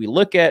I, we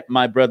look at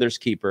My Brother's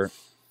Keeper,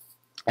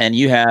 and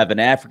you have an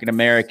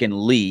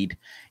African-American lead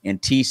in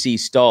TC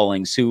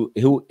Stallings, who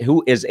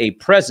is a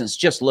presence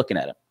just looking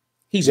at him.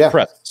 He's a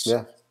presence.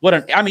 Yeah.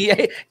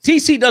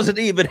 TC doesn't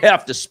even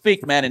have to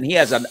speak, man, and he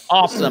has an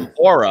awesome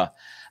aura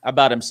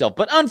about himself.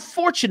 But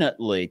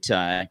unfortunately,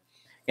 Ty,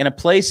 in a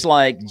place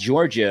like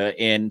Georgia,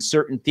 in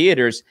certain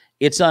theaters,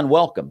 it's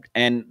unwelcomed.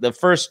 And the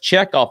first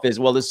checkoff is,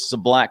 well, this is a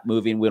black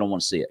movie and we don't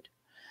want to see it.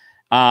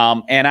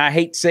 And I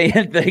hate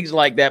saying things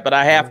like that, but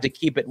I have to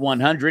keep it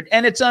 100.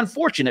 And it's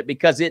unfortunate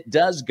because it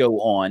does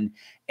go on,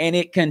 and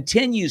it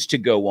continues to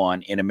go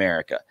on in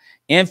America.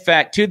 In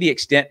fact, to the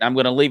extent, I'm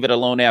going to leave it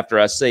alone after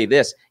I say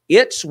this,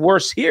 it's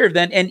worse here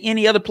than in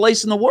any other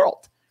place in the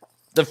world.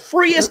 The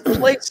freest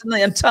place in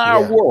the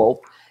entire world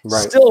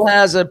still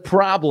has a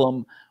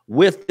problem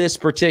with this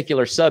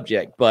particular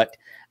subject. But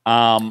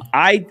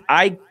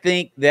I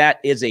think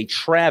that is a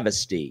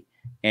travesty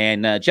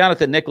And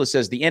Jonathan Nicholas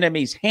says, the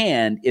enemy's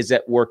hand is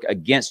at work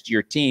against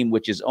your team,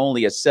 which is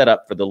only a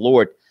setup for the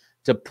Lord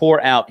to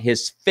pour out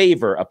his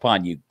favor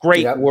upon you.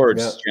 Great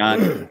words,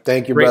 John.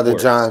 Thank you, Great Brother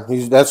words.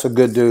 John. That's a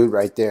good dude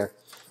right there.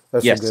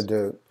 That's a good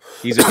dude.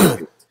 He's a good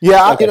dude.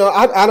 Yeah, okay.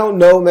 I don't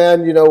know,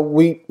 man.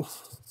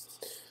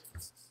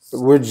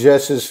 We're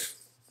just as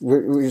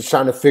we're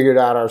trying to figure it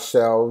out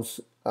ourselves.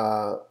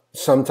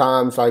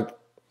 Sometimes,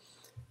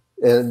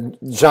 and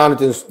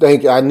Jonathan,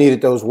 thank you. I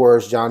needed those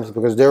words, Jonathan,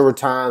 because there were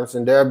times,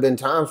 and there have been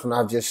times when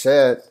I've just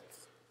said,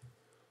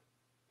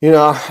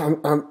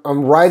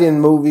 I'm writing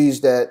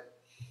movies that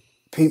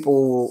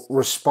people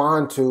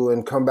respond to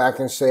and come back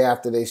and say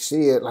after they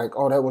see it, like,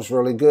 oh, that was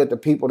really good. The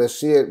people that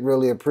see it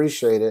really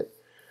appreciate it.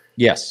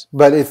 Yes.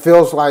 But it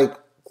feels like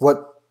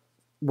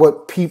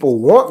what people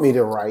want me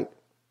to write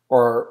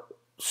are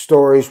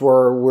stories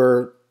where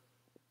we're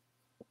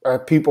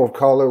people of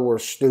color, we're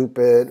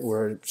stupid,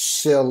 we're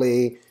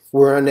silly,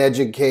 we're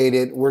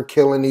uneducated, we're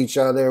killing each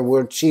other,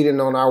 we're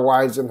cheating on our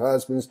wives and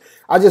husbands.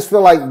 I just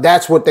feel like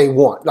that's what they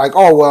want. Like,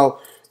 oh,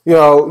 well,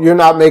 you're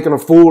not making a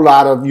fool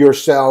out of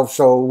yourself,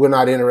 so we're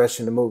not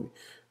interested in the movie.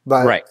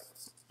 But, right.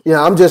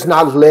 I'm just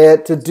not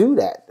led to do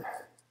that.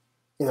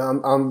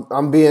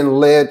 I'm being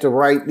led to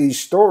write these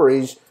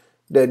stories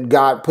that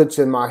God puts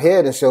in my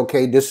head and say,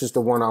 okay, this is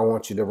the one I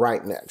want you to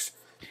write next.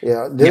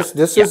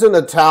 This isn't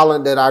a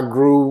talent that I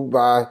grew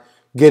by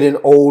getting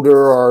older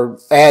or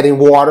adding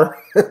water.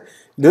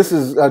 This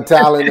is a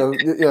talent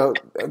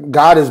of,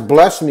 God has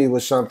blessed me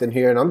with something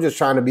here, and I'm just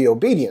trying to be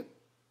obedient.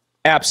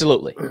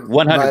 Absolutely.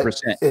 100%.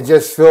 But it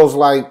just feels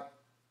like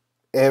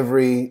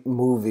every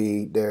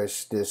movie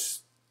there's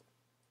this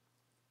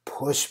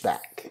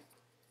pushback.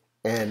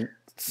 And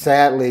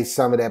sadly,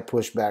 some of that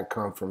pushback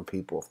comes from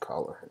people of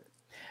color.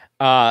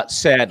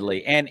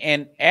 Sadly,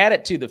 and add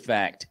it to the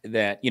fact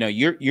that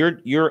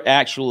you're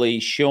actually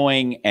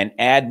showing an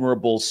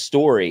admirable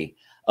story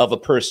of a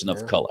person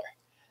of color.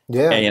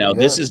 Yeah, and,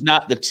 this is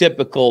not the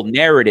typical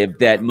narrative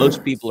that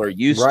most people are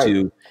used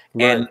to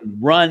and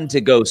run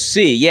to go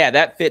see. Yeah,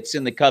 that fits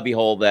in the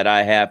cubbyhole that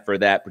I have for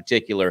that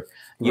particular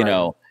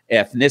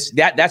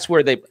ethnicity. That's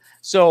where they.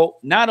 So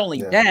not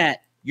only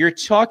that, you're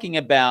talking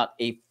about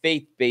a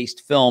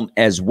faith-based film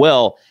as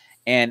well.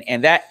 And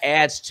that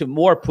adds to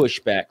more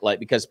pushback,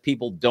 because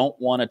people don't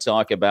want to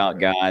talk about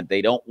God.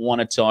 They don't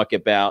want to talk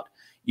about,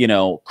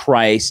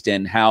 Christ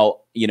and how,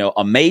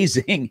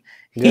 amazing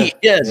he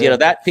is.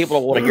 That people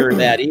don't want to hear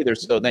that either.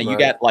 So then you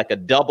got like a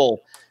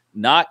double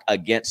knock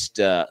against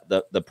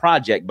the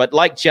project. But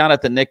like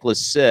Jonathan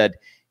Nicholas said,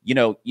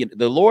 the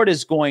Lord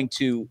is going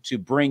to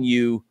bring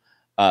you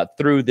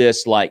through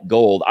this like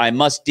gold. I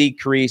must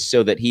decrease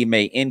so that he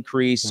may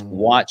increase.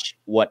 Watch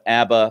what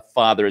Abba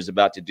Father is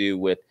about to do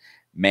with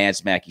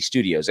Mads Mackey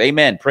Studios.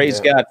 Amen.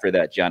 Praise God for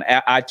that, John.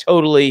 I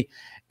totally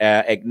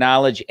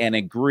acknowledge and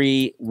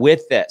agree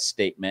with that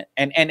statement.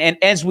 And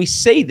as we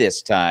say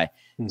this, Ty,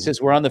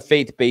 since we're on the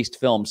faith-based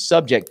film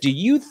subject, do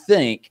you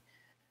think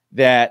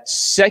that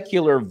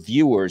secular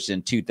viewers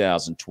in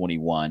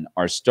 2021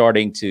 are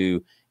starting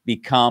to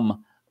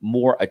become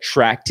more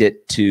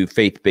attracted to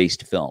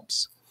faith-based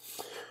films?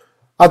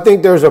 I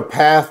think there's a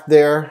path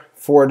there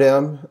for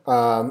them.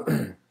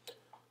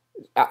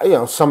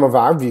 Some of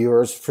our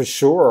viewers for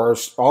sure are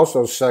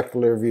also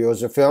secular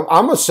viewers of film.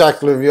 I'm a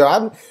secular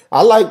viewer.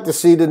 I like to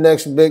see the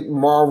next big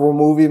Marvel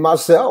movie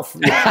myself.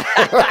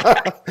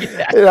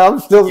 I'm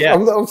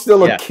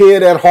still a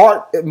kid at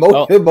heart at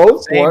both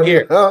points. Same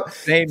here.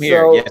 Same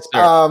here. So, yes,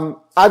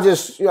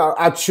 sir.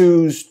 I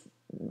choose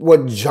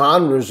what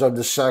genres of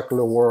the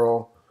secular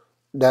world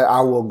that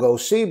I will go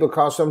see,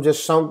 because I'm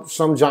just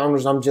some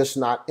genres I'm just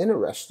not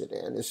interested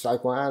in. It's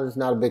like, well, I'm just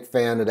not a big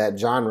fan of that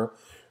genre.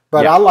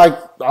 But I like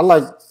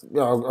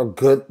a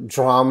good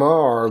drama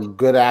or a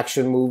good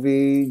action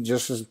movie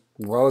just as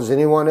well as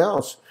anyone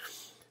else.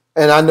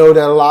 And I know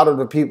that a lot of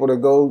the people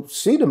that go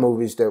see the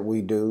movies that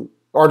we do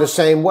are the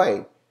same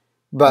way.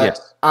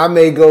 But I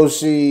may go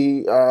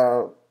see,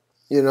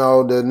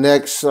 the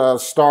next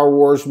Star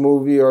Wars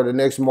movie or the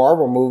next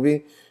Marvel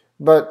movie,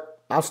 but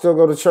I'll still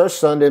go to church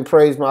Sunday and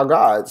praise my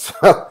God.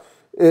 So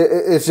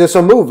it's just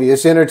a movie.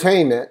 It's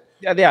entertainment.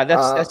 Yeah,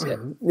 that's it.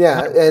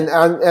 Yeah,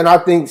 and I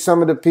think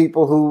some of the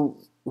people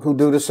who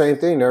do the same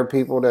thing, there are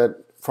people that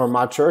from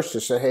my church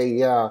that say, "Hey,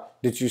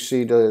 did you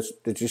see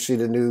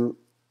the new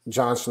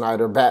John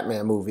Snyder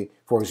Batman movie,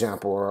 for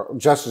example, or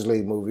Justice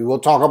League movie?" We'll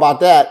talk about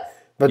that,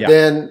 but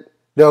then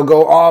they'll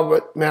go, "Oh,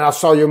 but man, I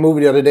saw your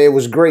movie the other day; it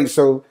was great."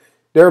 So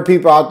there are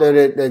people out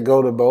there that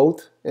go to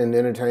both and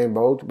entertain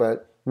both,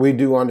 but we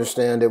do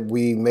understand that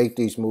we make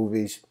these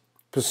movies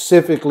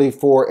specifically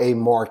for a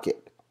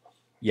market.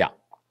 Yeah.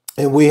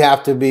 And we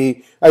have to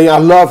be, I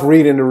love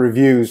reading the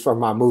reviews from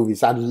my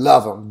movies. I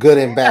love them, good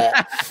and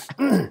bad.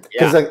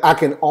 Because I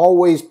can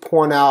always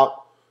point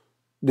out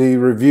the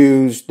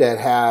reviews that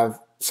have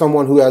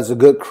someone who has a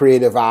good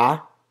creative eye.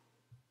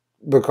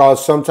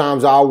 Because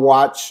sometimes I'll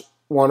watch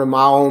one of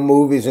my own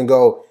movies and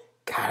go,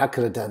 God, I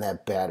could have done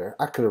that better.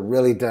 I could have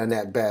really done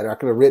that better. I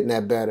could have written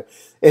that better.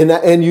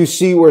 And you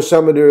see where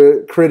some of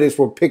the critics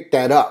will pick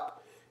that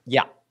up.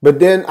 Yeah. But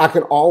then I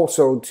can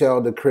also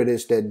tell the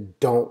critics that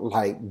don't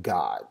like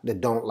God, that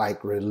don't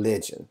like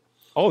religion,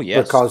 Oh,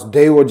 yes. because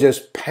they will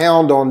just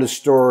pound on the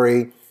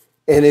story,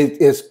 and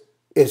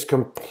it's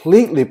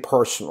completely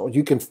personal.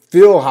 You can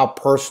feel how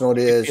personal it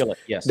You is, feel it.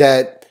 Yes.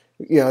 that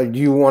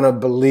you want to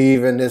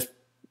believe in this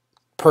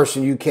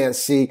person you can't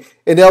see,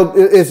 and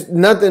it's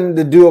nothing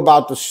to do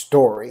about the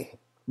story.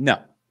 No.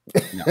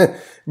 No.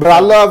 But I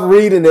love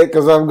reading it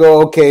because I'm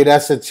going, okay,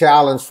 that's a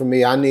challenge for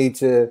me. I need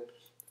to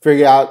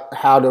figure out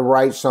how to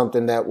write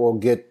something that will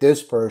get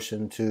this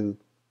person to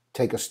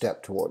take a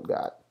step toward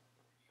God.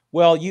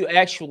 Well, you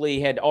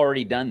actually had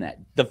already done that.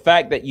 The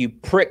fact that you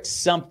pricked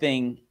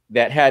something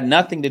that had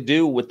nothing to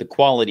do with the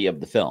quality of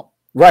the film.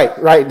 Right.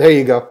 There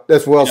you go.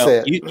 That's well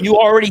said. You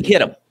already hit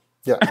them.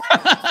 Yeah.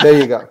 There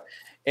you go.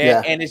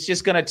 Yeah. And it's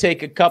just going to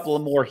take a couple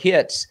of more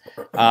hits,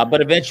 but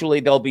eventually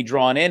they'll be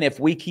drawn in if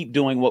we keep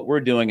doing what we're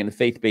doing in the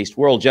faith-based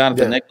world.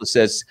 Jonathan Nicholas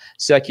says,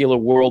 secular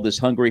world is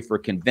hungry for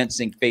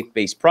convincing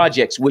faith-based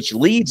projects, which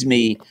leads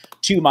me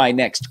to my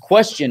next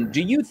question.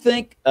 Do you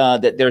think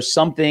that there's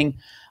something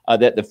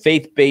that the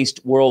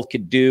faith-based world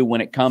could do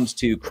when it comes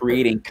to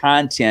creating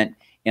content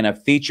in a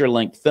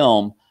feature-length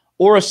film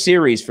or a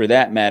series for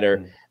that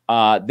matter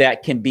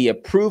that can be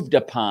approved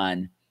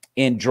upon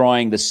in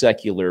drawing the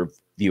secular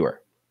viewer?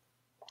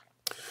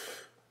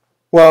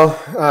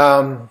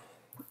 Well,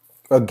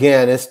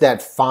 again, it's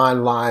that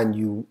fine line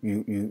you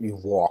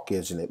walk,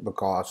 isn't it?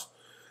 Because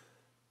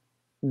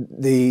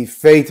the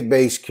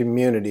faith-based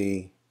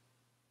community,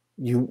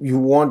 you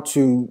want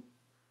to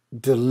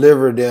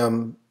deliver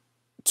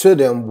to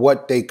them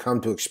what they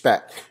come to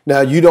expect. Now,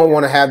 you don't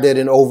want to have that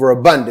in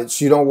overabundance.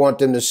 You don't want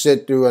them to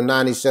sit through a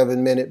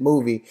 97-minute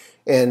movie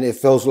and it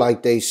feels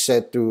like they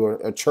sat through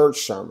a church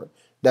sermon.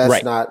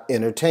 That's not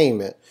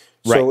entertainment.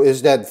 So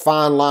it's that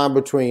fine line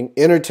between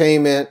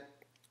entertainment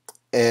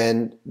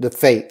and the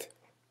faith.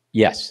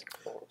 Yes.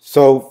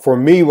 So for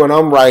me, when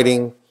I'm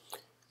writing,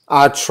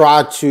 I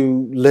try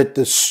to let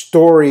the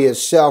story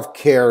itself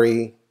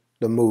carry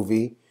the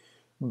movie,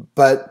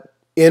 but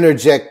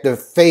interject the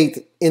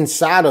faith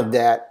inside of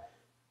that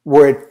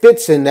where it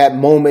fits in that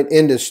moment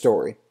in the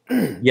story.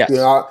 Yes.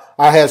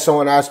 I had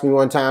someone ask me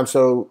one time,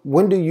 so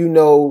when do you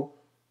know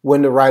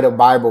when to write a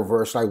Bible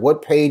verse? Like,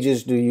 what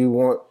pages do you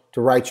want to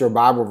write your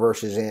Bible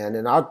verses in?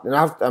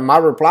 And my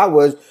reply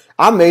was,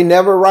 I may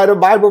never write a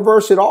Bible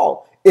verse at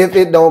all if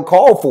it don't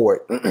call for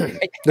it.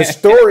 The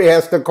story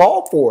has to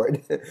call for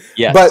it.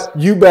 Yes. But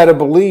you better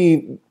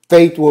believe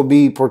faith will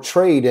be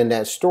portrayed in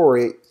that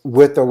story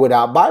with or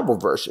without Bible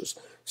verses.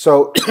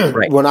 So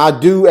when I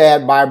do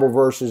add Bible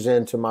verses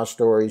into my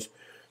stories,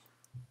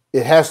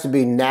 it has to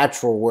be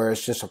natural, where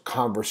it's just a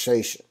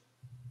conversation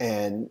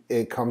and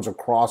it comes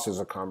across as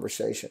a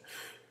conversation.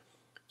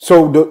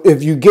 So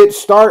if you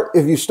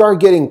start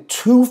getting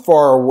too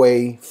far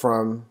away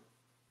from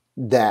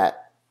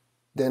that,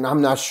 then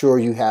I'm not sure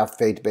you have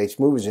faith-based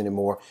movies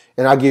anymore.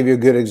 And I'll give you a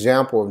good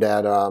example of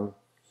that.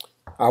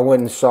 I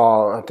went and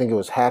saw, I think it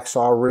was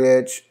Hacksaw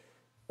Ridge,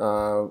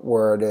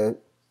 where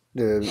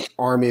the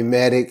army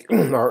medic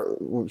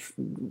was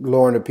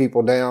lowering the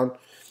people down.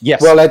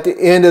 Yes. Well, at the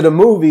end of the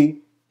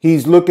movie,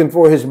 he's looking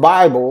for his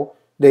Bible.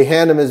 They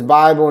hand him his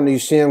Bible, and you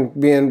see him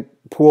being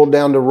pulled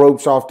down the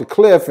ropes off the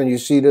cliff, and you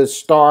see the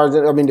stars,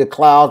 the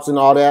clouds and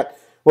all that.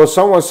 Well,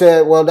 someone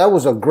said, well, that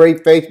was a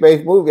great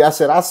faith-based movie. I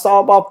said, I saw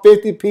about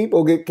 50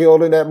 people get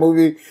killed in that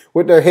movie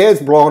with their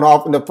heads blown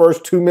off in the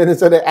first 2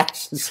 minutes of the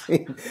action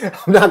scene.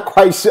 I'm not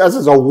quite sure. This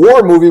is a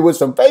war movie with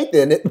some faith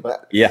in it,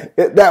 but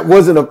that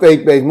wasn't a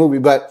faith-based movie.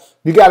 But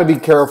you got to be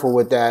careful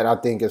with that, I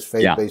think, as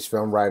faith-based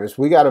film writers.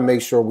 We got to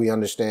make sure we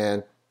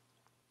understand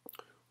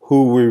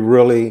who we're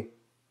really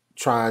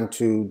trying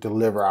to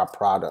deliver our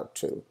product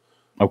to.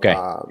 Okay.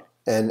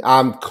 And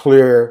I'm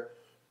clear.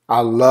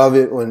 I love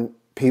it when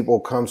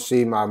people come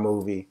see my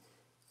movie,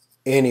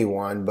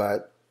 anyone,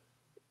 but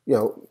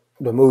the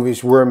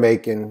movies we're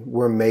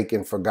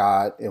making for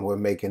God, and we're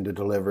making to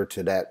deliver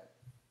to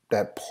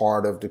that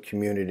part of the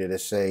community that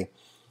say,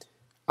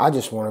 I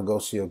just want to go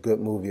see a good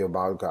movie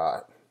about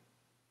God.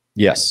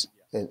 Yes.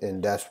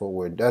 And that's who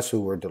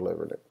we're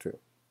delivering it to.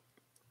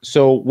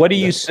 So what do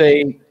you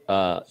say,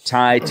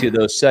 Ty, to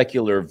those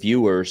secular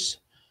viewers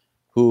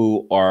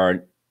who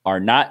are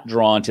not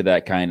drawn to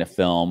that kind of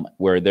film,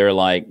 where they're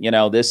like,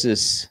 this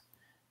is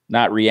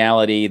not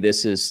reality.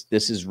 This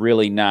is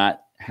really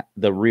not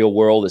the real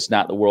world. It's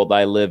not the world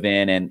I live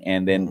in.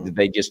 And then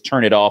they just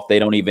turn it off. They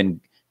don't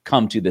even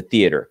come to the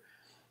theater.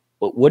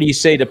 But what do you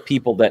say to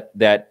people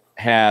that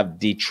have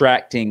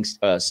detracting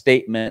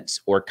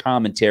statements or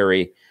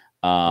commentary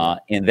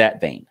in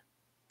that vein?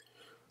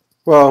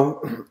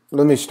 Well,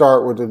 let me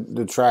start with the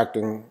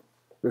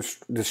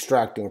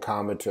distracting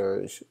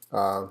commentaries.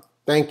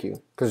 Thank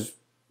you, because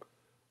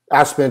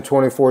I spent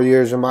 24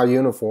 years in my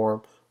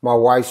uniform. My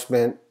wife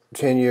spent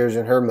 10 years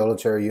in her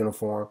military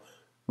uniform.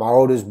 My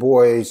oldest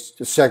boy is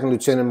the second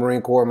lieutenant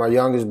Marine Corps. My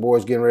youngest boy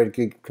is getting ready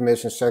to get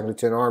commissioned second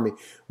lieutenant Army.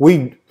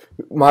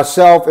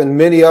 Myself and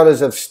many others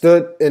have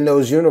stood in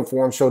those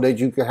uniforms so that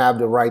you can have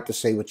the right to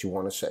say what you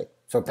want to say.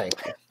 So thank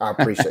you. I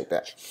appreciate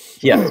that.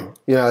 Yes.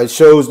 You know, it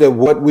shows that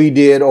what we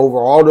did over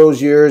all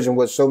those years and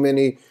what so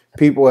many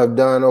people have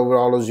done over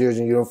all those years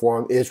in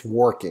uniform is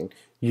working.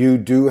 You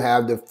do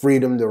have the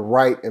freedom to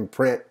write and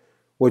print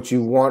what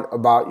you want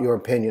about your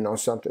opinion on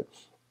something.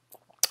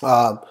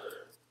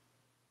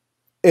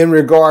 In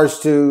regards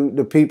to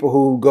the people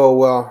who go,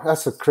 well,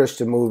 that's a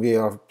Christian movie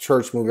or a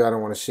church movie, I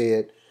don't want to see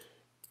it.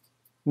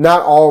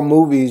 Not all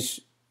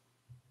movies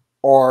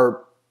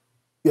are,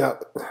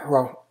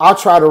 well, I'll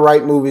try to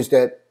write movies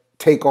that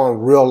take on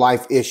real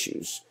life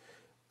issues,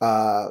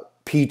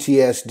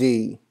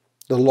 PTSD,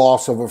 the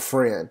loss of a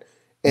friend,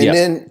 and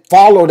then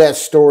follow that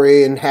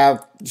story and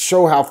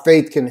show how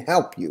faith can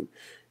help you.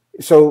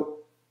 So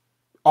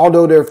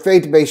although they're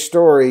faith-based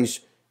stories,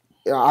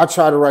 I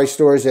try to write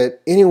stories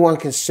that anyone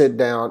can sit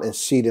down and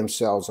see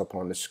themselves up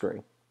on the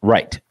screen.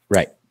 Right.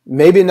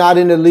 Maybe not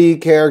in the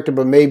lead character,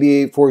 but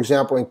maybe, for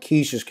example, in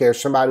Keisha's character,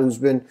 somebody who's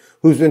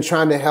been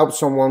trying to help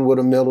someone with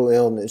a mental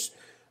illness.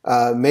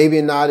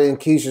 Maybe not in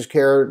Keisha's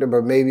character,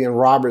 but maybe in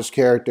Robert's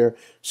character,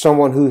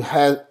 someone who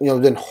has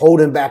been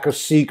holding back a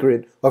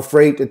secret,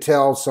 afraid to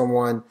tell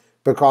someone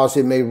because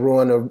it may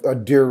ruin a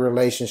dear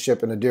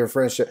relationship and a dear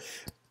friendship.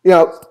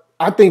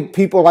 I think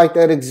people like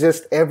that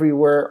exist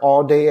everywhere,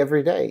 all day,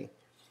 every day.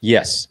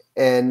 Yes.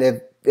 And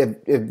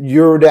if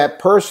you're that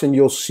person,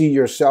 you'll see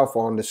yourself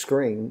on the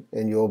screen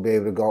and you'll be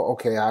able to go,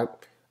 okay,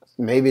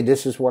 maybe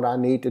this is what I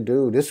need to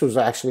do. This was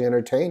actually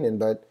entertaining,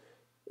 but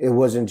it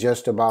wasn't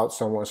just about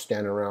someone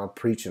standing around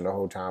preaching the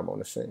whole time on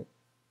the scene.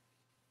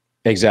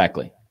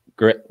 Exactly.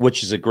 Great,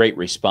 which is a great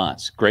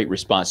response. Great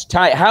response.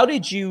 Ty, how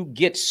did you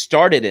get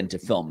started into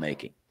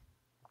filmmaking?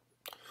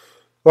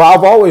 Well,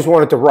 I've always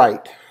wanted to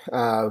write.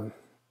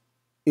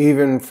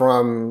 Even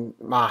from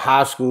my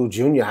high school,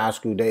 junior high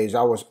school days,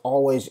 I was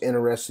always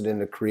interested in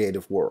the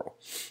creative world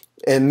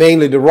and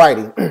mainly the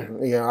writing.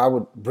 I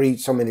would read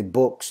so many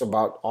books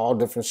about all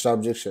different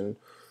subjects and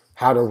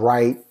how to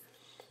write.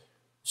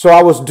 So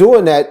I was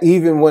doing that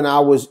even when I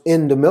was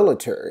in the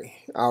military.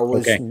 I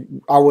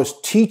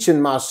was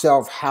teaching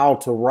myself how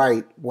to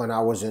write when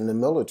I was in the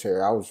military.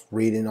 I was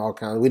reading all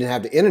kinds. We didn't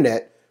have the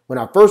internet when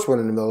I first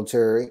went in the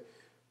military.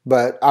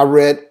 But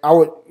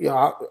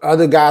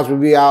other guys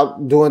would be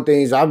out doing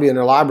things. I'd be in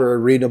the library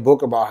reading a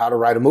book about how to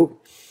write a movie.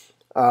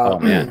 Oh,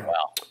 man.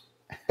 Wow.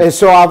 And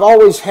so I've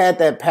always had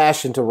that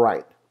passion to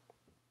write.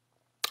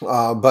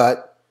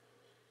 But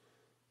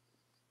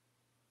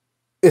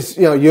it's,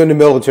 you're in the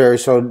military,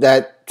 so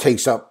that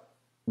takes up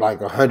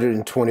like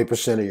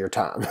 120% of your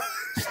time.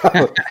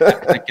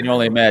 I can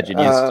only imagine.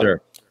 Yes,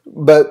 sir.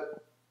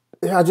 But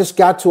I just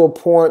got to a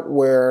point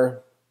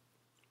where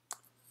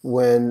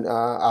when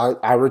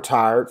I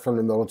retired from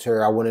the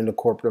military, I went into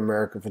corporate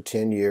America for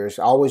 10 years.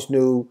 I always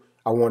knew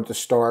I wanted to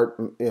start,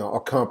 a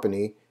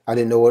company. I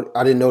didn't know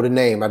the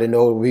name. I didn't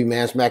know it would be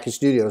Mance Mackey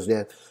Studios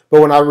then. But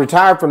when I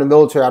retired from the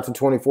military after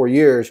 24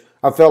 years,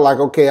 I felt like,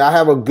 okay, I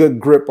have a good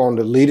grip on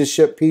the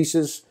leadership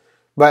pieces,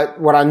 but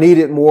what I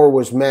needed more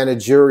was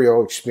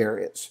managerial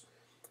experience.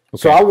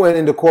 Okay. So I went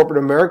into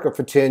corporate America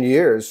for 10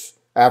 years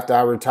after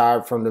I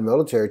retired from the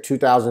military,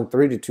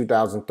 2003 to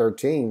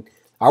 2013.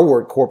 I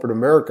worked corporate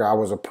America. I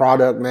was a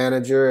product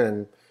manager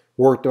and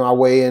worked my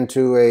way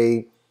into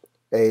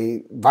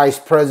a vice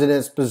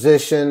president's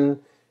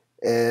position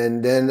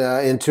and then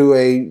into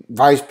a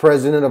vice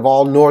president of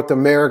all North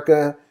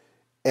America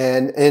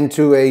and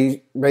into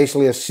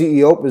basically a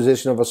CEO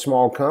position of a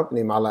small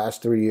company my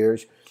last 3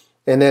 years.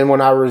 And then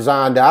when I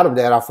resigned out of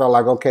that, I felt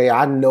like, okay,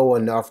 I know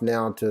enough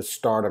now to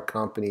start a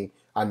company.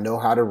 I know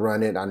how to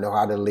run it. I know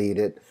how to lead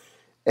it.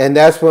 And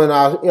that's when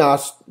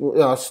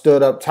I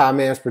stood up Ty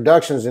Mance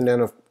Productions, and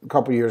then a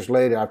couple years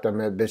later, after I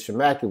met Bishop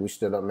Mackey, we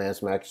stood up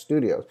Mance Mackey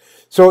Studios.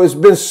 So it's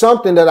been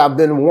something that I've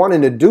been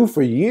wanting to do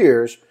for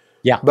years.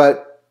 Yeah.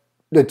 But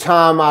the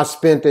time I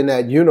spent in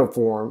that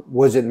uniform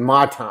wasn't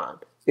my time.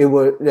 It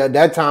was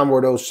that time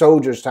were those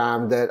soldiers'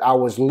 time that I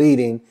was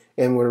leading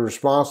and were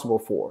responsible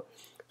for.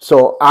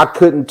 So I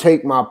couldn't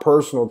take my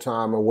personal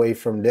time away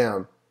from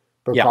them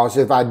because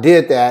if I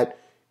did that,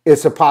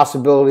 it's a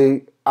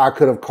possibility I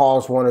could have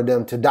caused one of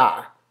them to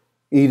die,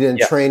 either in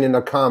training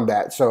or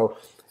combat. So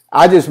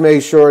I just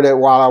made sure that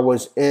while I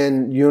was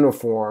in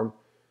uniform,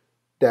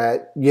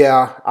 that,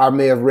 I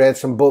may have read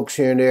some books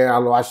here and there. I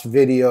watched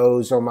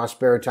videos on my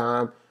spare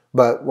time.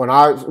 But when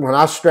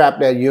I strapped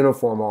that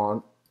uniform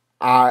on,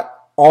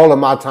 all of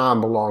my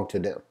time belonged to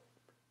them.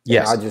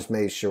 Yes. And I just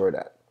made sure of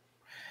that.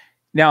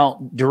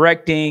 Now,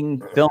 directing,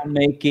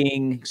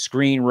 filmmaking,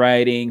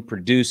 screenwriting,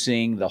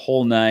 producing, the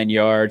whole 9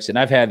 yards. And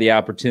I've had the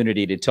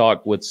opportunity to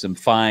talk with some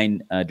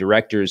fine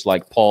directors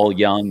like Paul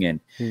Young and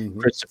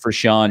Christopher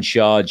Sean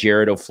Shaw,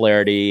 Jared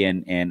O'Flaherty.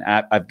 And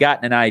I've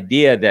gotten an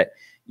idea that,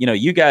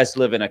 you guys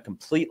live in a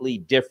completely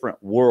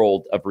different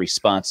world of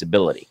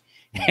responsibility.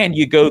 And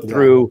you go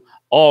through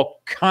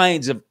all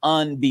kinds of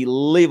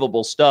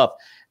unbelievable stuff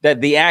that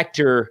the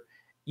actor,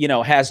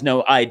 has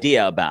no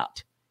idea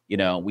about.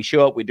 We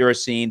show up, we do our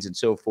scenes and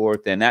so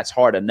forth, and that's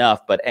hard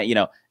enough. But,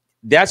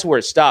 that's where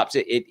it stops.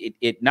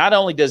 It not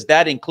only does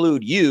that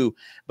include you,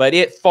 but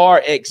it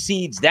far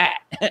exceeds that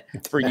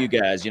for you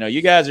guys.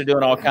 You guys are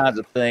doing all kinds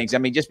of things. I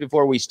mean, just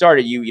before we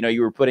started,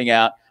 you were putting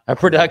out a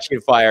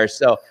production fire.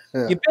 So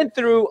you've been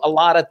through a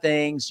lot of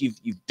things.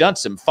 You've done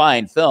some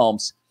fine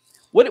films.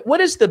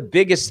 What is the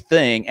biggest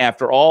thing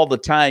after all the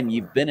time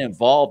you've been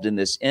involved in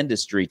this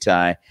industry,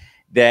 Ty,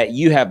 that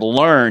you have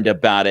learned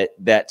about it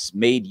that's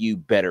made you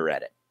better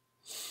at it?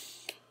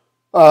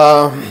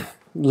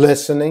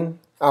 Listening.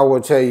 I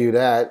will tell you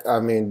that. I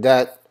mean,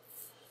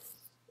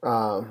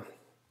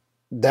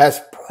 that's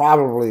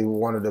probably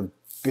one of the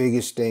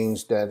biggest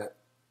things that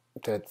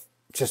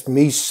just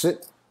me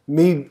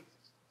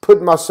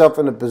putting myself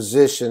in a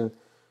position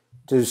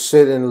to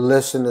sit and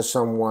listen to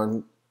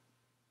someone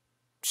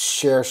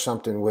share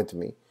something with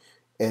me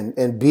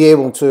and be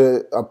able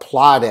to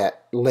apply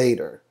that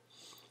later.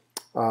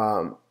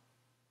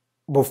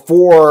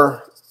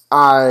 Before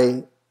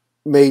I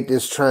made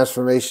this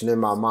transformation in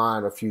my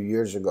mind a few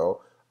years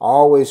ago, I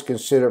always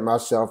considered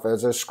myself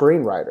as a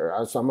screenwriter.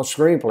 I'm a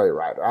screenplay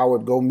writer. I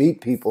would go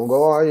meet people and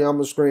go, oh, yeah, I'm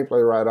a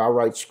screenplay writer. I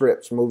write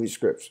scripts, movie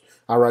scripts.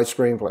 I write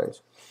screenplays.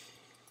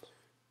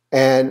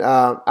 And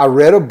I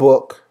read a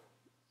book.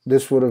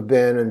 This would have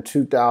been in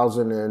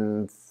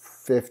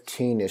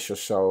 2015-ish or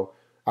so.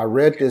 I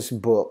read this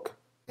book,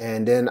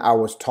 and then I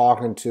was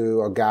talking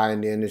to a guy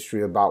in the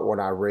industry about what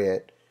I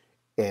read,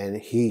 and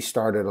he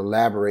started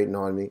elaborating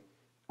on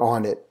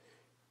it.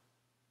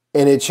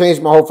 And it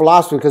changed my whole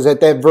philosophy, because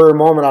at that very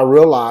moment I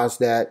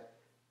realized that,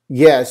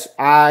 yes,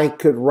 I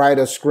could write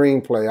a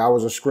screenplay. I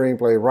was a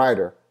screenplay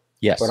writer.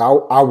 Yes. But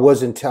I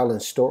wasn't telling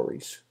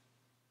stories.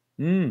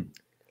 Mm.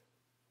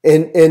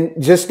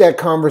 And just that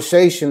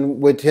conversation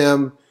with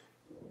him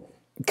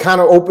kind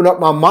of opened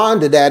up my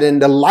mind to that,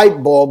 and the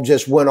light bulb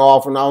just went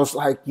off, and I was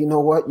like, you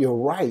know what? You're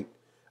right.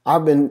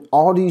 I've been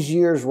all these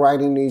years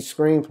writing these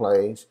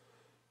screenplays,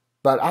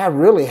 but I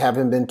really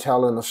haven't been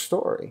telling a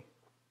story.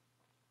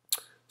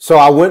 So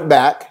I went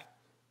back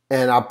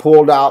and I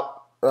pulled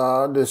out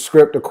the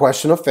script, A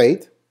Question of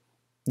Faith,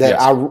 that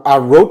Yes. I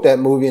wrote that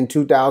movie in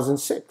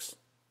 2006.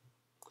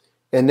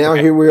 And now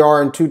here we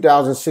are in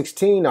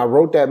 2016. I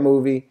wrote that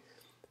movie.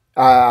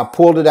 I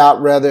pulled it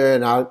out rather,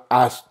 and I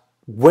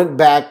went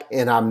back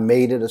and I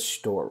made it a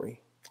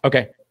story.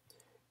 Okay.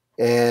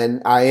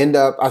 And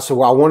I said,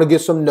 well, I want to get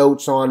some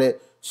notes on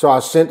it. So I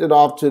sent it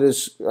off to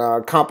this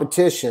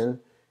competition,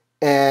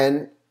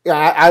 and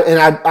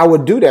I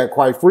would do that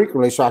quite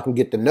frequently so I can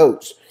get the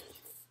notes.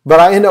 But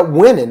I end up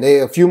winning.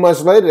 A few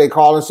months later, they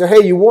call and say,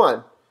 hey, you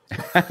won.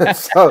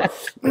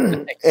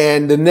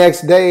 And the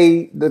next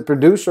day, the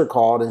producer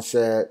called and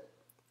said,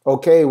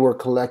 okay, we're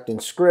collecting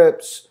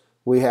scripts.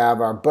 We have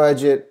our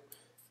budget.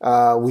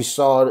 We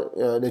saw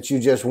that you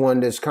just won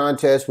this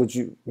contest. Would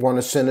you want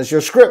to send us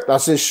your script? I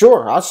said,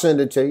 sure, I'll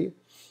send it to you.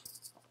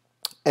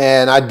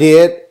 And I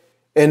did.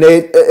 And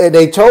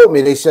they told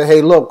me, they said,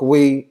 hey, look,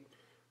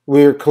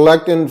 we're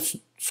collecting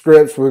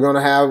scripts. We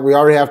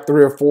already have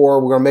 3 or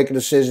 4. We're going to make a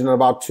decision in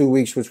about 2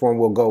 weeks which one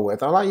we'll go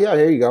with. I'm like, yeah,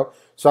 here you go.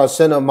 So I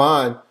sent them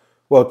mine.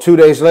 Well, 2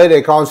 days later,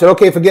 they called and said,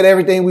 okay, forget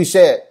everything we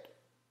said.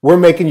 We're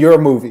making your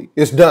movie.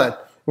 It's done.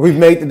 We've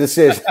made the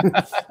decision.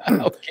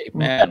 Okay,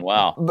 man.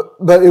 Wow.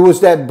 But it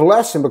was that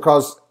blessing,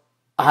 because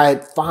I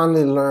had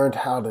finally learned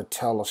how to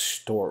tell a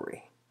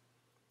story.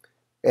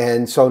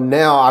 And so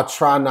now I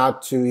try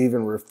not to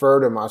even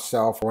refer to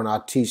myself when I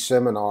teach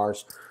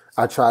seminars.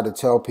 I try to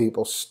tell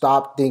people,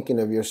 stop thinking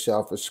of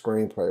yourself as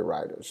screenplay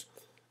writers,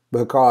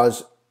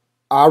 because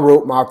I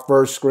wrote my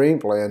first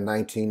screenplay in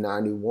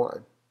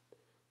 1991.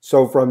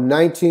 So from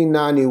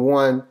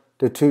 1991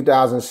 to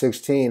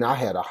 2016, I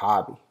had a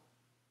hobby.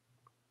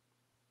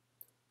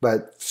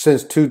 But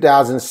since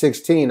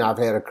 2016, I've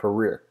had a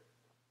career.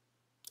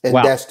 And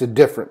Wow. That's the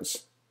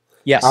difference.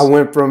 Yes. I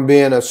went from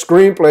being a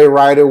screenplay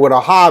writer with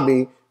a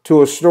hobby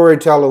to a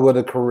storyteller with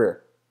a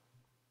career.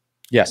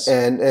 Yes.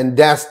 And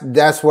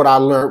that's what I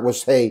learned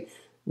was, hey,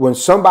 when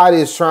somebody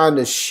is trying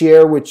to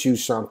share with you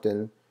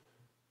something,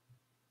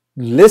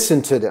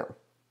 listen to them.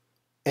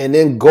 And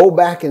then go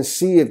back and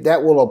see if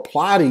that will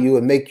apply to you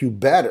and make you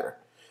better.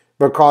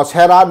 Because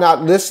had I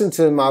not listened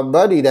to my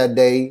buddy that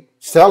day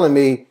telling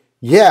me,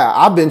 yeah,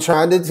 I've been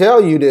trying to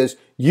tell you this.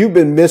 You've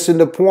been missing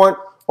the point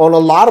on a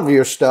lot of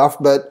your stuff,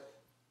 but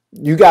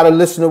you got to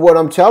listen to what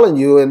I'm telling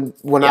you. And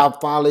when I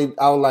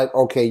was like,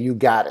 okay, you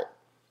got it.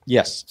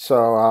 Yes.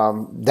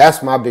 So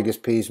that's my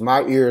biggest piece.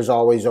 My ear is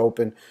always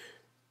open,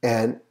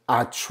 and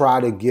I try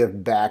to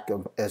give back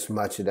as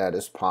much of that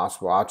as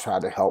possible. I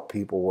try to help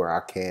people where I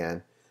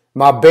can.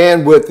 My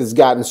bandwidth has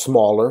gotten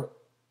smaller,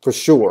 for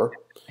sure.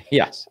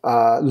 Yes.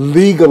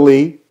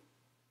 Legally,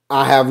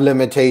 I have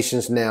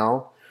limitations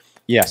now.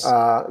 Yes.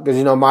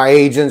 Because, my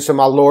agents and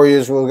my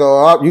lawyers will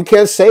go, oh, you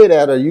can't say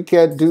that, or you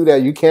can't do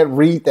that. You can't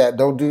read that.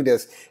 Don't do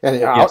this. And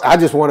Yes. I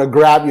just want to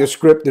grab your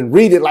script and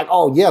read it like,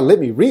 oh, yeah, let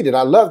me read it.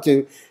 I love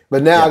to.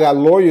 But now I got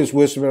lawyers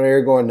whispering in my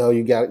ear going, no,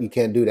 you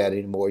can't do that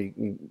anymore.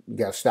 You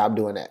got to stop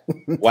doing that.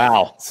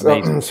 Wow. So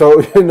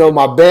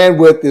my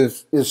bandwidth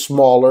is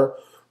smaller,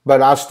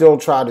 but I still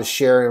try to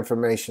share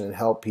information and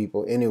help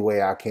people any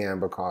way I can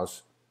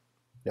because,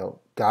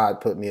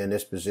 God put me in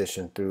this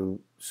position through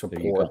There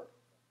you go. support,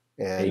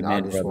 and I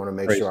Amen, just brother. want to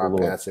make Praise sure the I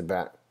Lord. pass it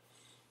back.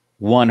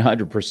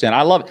 100%.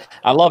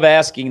 I love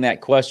asking that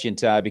question,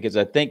 Ty, because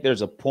I think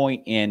there's a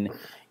point in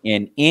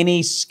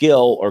any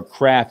skill or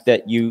craft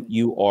that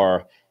you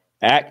are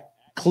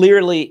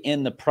clearly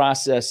in the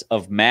process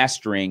of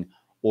mastering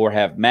or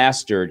have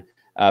mastered,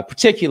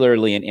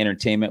 particularly in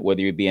entertainment,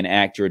 whether you be an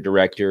actor, a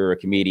director, or a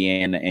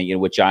comedian, and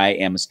which I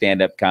am, a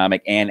stand-up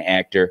comic and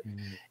actor.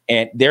 Mm-hmm.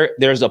 And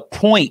there's a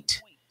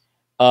point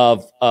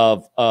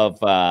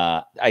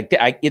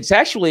it's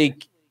actually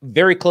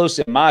very close,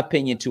 in my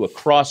opinion, to a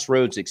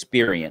crossroads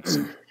experience.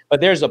 But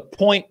there's a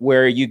point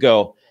where you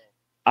go,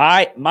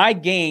 my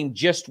game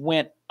just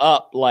went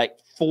up like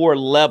 4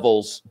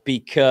 levels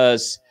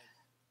because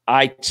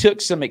I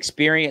took some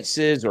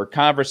experiences or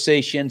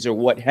conversations or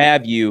what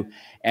have you,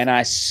 and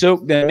I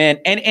soaked them in,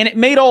 and it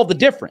made all the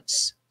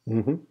difference.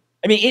 Mm-hmm.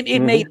 I mean,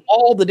 it made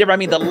all the difference. I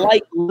mean, the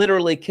light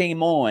literally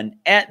came on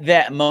at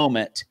that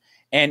moment.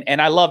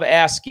 And I love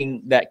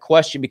asking that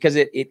question because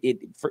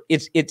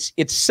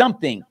it's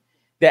something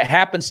that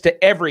happens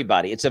to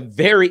everybody. It's a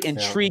very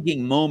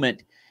intriguing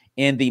moment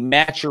in the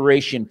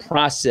maturation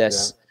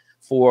process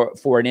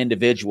for an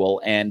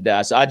individual. And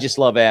so I just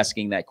love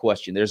asking that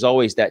question. There's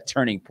always that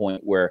turning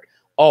point where,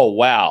 oh,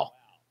 wow,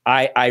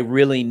 I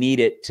really need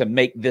it to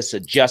make this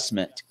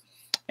adjustment.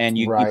 And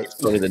you go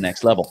to the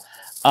next level.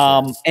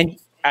 And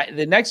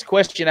the next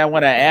question I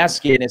want to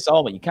ask you, and it's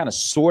all, you kind of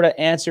sort of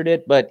answered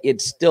it, but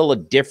it's still a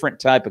different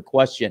type of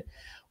question.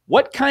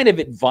 What kind of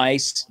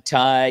advice,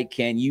 Ty,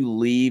 can you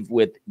leave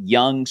with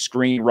young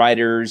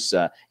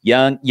screenwriters,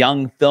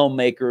 young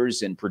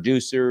filmmakers and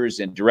producers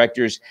and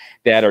directors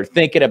that are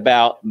thinking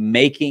about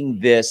making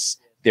this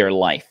their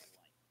life?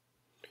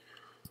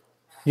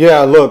 Yeah,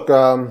 look,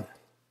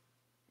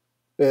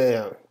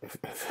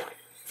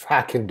 if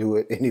I can do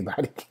it,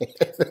 anybody can.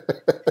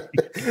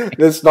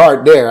 Let's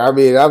start there. I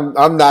mean,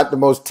 I'm not the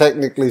most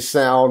technically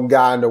sound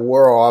guy in the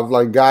world. I'm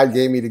like, God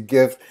gave me the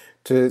gift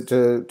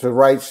to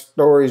write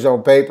stories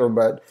on paper,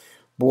 but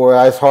boy,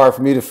 it's hard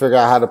for me to figure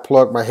out how to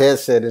plug my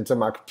headset into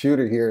my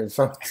computer here and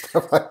stuff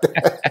like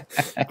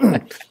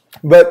that.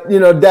 But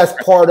that's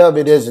part of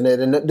it, isn't it?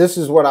 And this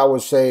is what I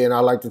would say, and I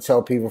like to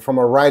tell people from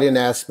a writing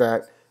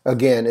aspect.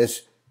 Again,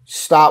 is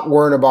stop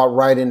worrying about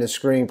writing the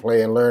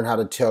screenplay and learn how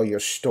to tell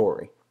your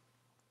story.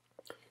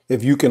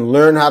 If you can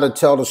learn how to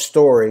tell the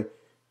story,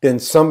 then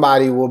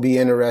somebody will be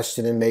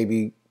interested in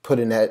maybe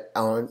putting that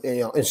on,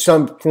 in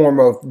some form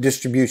of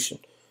distribution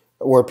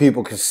where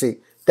people can see.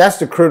 That's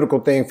the critical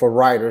thing for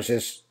writers,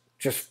 is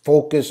just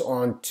focus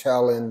on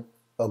telling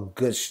a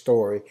good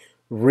story.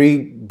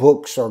 Read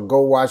books or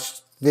go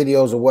watch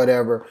videos or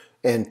whatever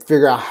and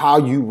figure out how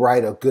you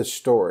write a good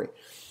story.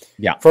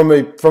 Yeah. From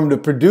the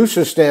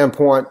producer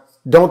standpoint,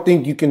 don't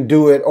think you can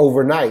do it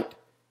overnight,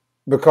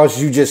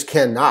 because you just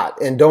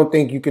cannot. And don't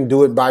think you can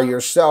do it by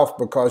yourself,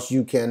 because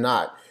you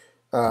cannot.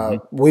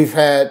 We've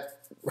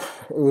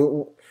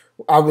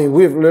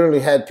literally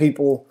had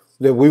people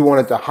that we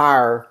wanted to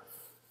hire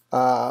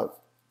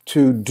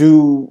to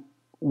do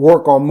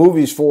work on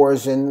movies for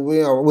us. And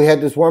we had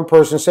this one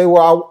person say,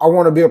 well, I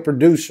want to be a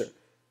producer.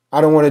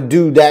 I don't want to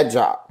do that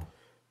job.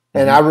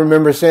 And I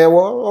remember saying,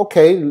 well,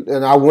 okay.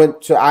 And I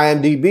went to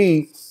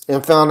IMDb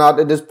and found out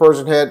that this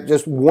person had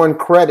just 1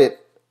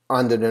 credit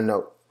under the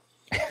note.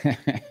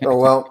 So,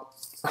 well,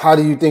 how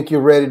do you think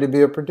you're ready to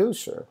be a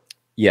producer?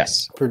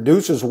 Yes.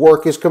 Producer's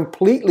work is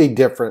completely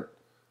different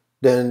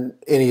than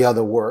any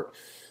other work.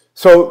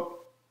 So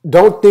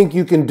don't think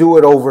you can do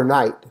it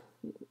overnight.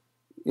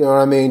 You know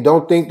what I mean?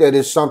 Don't think that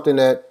it's something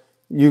that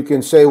you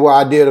can say, well,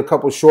 I did a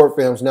couple short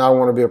films, now I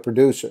want to be a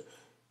producer.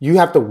 You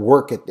have to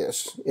work at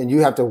this, and you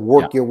have to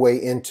work your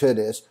way into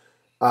this.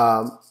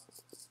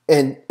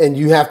 And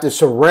you have to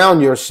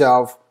surround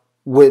yourself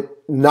with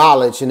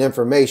knowledge and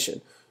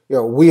information.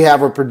 We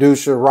have a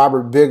producer,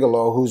 Robert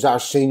Bigelow, who's our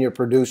senior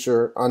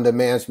producer under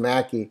Mance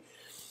Mackey.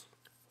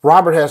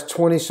 Robert has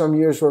 20-some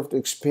years worth of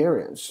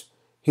experience.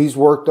 He's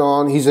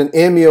an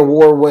Emmy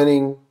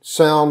Award-winning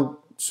sound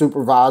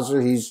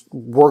supervisor. He's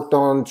worked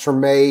on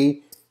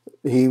Treme,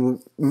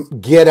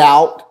 Get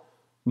Out,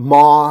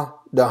 Ma,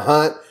 The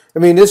Hunt. I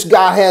mean, this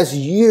guy has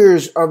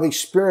years of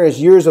experience,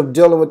 years of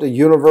dealing with the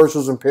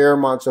Universals and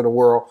Paramounts of the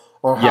world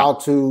on how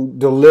to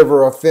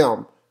deliver a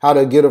film, how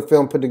to get a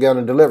film put together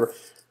and deliver.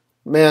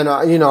 Man,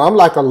 I'm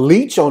like a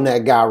leech on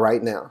that guy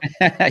right now.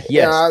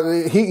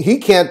 Yes. He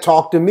can't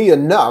talk to me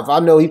enough. I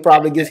know he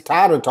probably gets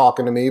tired of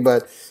talking to me,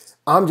 but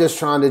I'm just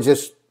trying to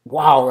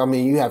wow. I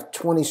mean, you have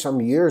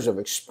 20-some years of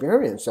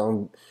experience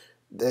on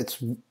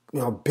that's,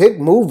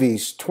 big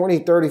movies, 20,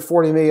 30,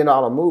 $40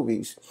 million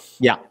movies.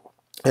 Yeah.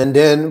 And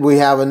then we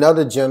have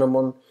another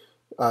gentleman,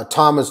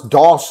 Thomas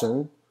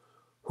Dawson,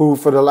 who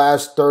for the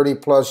last 30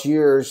 plus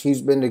years,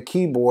 he's been the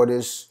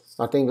keyboardist.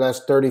 I think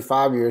last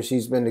 35 years,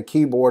 he's been the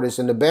keyboardist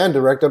and the band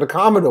director of the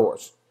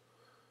Commodores.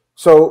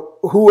 So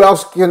who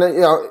else can,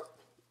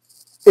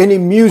 any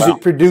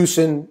music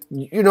producing,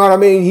 you know what I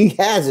mean? He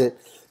has it.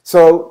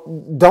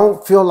 So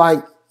don't feel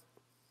like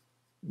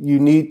you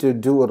need to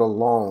do it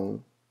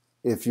alone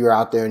if you're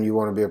out there and you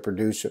want to be a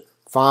producer.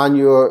 Find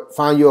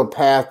your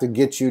path to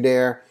get you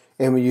there.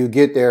 And when you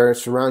get there,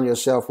 surround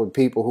yourself with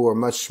people who are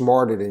much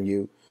smarter than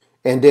you,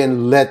 and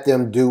then let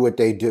them do what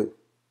they do.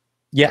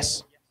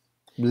 Yes.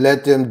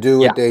 Let them do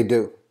what they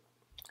do.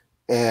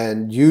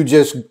 And you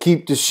just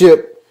keep the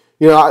ship.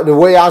 You know, the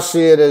way I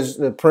see it as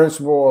the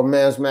principal of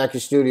Mans Mackey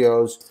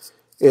Studios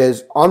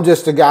is I'm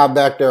just the guy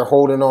back there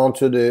holding on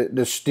to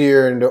the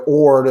steer and the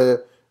oar,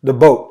 the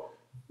boat.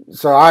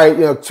 So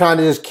trying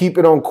to just keep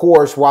it on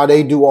course while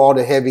they do all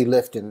the heavy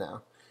lifting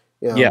now.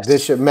 Yes.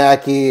 Bishop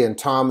Mackey and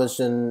Thomas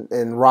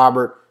and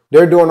Robert,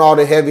 they're doing all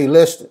the heavy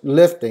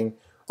lifting.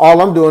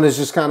 All I'm doing is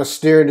just kind of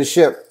steering the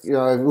ship. You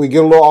know, if we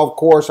get a little off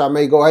course, I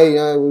may go,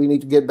 hey, we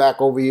need to get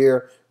back over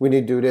here. We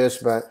need to do this.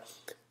 But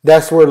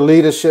that's where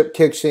leadership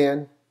kicks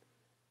in.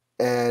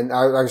 And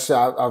like I said,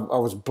 I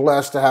was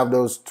blessed to have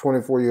those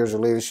 24 years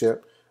of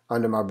leadership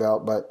under my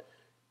belt. But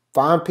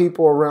find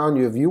people around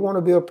you. If you want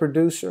to be a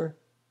producer,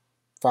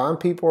 find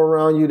people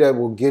around you that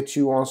will get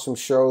you on some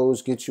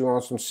shows, get you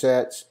on some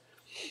sets,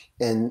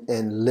 and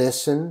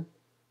listen,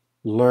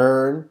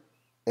 learn.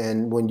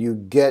 And when you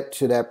get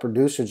to that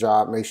producer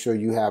job, make sure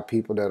you have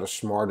people that are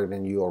smarter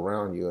than you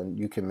around you, and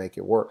you can make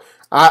it work.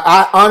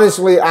 I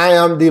honestly, I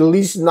am the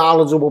least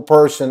knowledgeable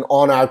person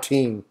on our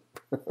team.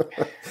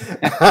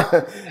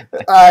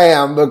 I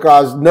am,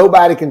 because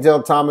nobody can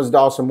tell Thomas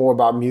Dawson more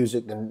about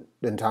music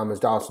than Thomas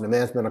Dawson. The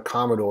man's been a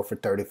Commodore for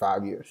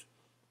 35 years.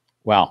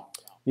 Wow.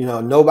 You know,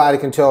 nobody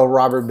can tell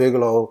Robert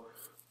Bigelow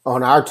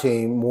on our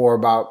team more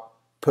about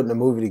putting a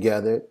movie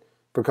together,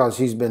 because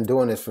he's been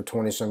doing this for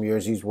 20-some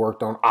years. He's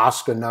worked on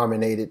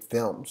Oscar-nominated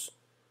films.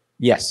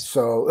 Yes.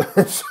 So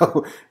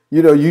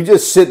you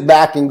just sit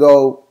back and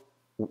go,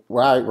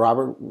 right,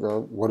 Robert,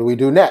 what do we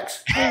do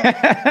next?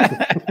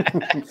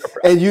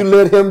 And you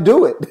let him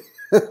do it.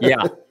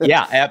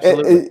 Yeah,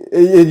 absolutely.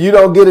 And you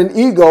don't get an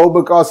ego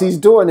because he's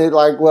doing it.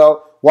 Like,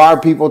 well, why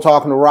are people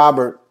talking to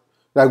Robert?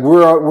 Like,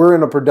 we're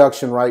in a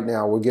production right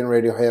now. We're getting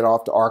ready to head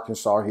off to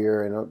Arkansas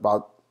here in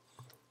about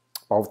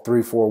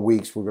 3-4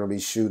 weeks. We're going to be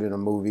shooting a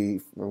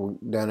movie. We're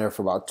down there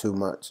for about 2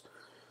 months.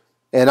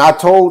 And I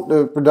told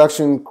the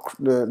production,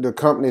 the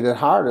company that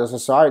hired us, I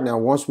said, all right, now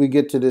once we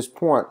get to this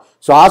point.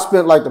 So I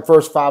spent like the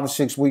first 5 or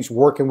 6 weeks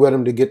working with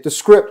them to get the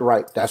script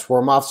right. That's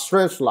where my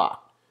strengths lie.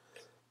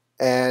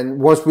 And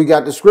once we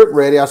got the script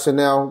ready, I said,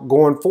 now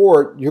going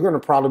forward, you're going to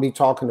probably be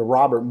talking to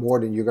Robert more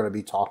than you're going to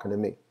be talking to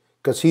me,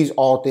 because he's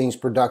all things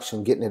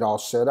production, getting it all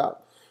set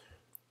up.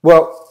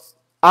 Well,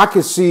 I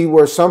could see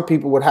where some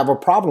people would have a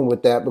problem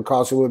with that,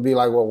 because it would be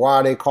like, well, why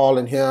are they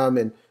calling him?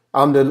 And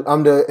I'm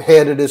the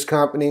head of this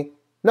company.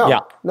 No.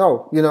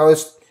 You know,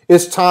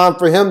 it's time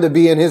for him to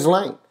be in his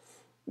lane.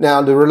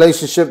 Now, the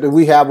relationship that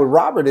we have with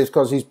Robert is,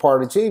 because he's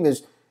part of the team,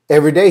 is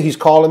every day he's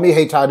calling me,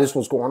 hey, Ty, this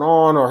was going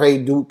on, or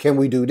hey, can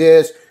we do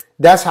this?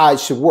 That's how it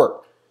should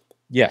work.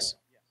 Yes.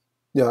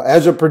 You know,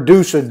 as a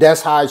producer,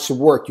 that's how it should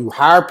work. You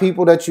hire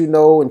people that you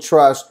know and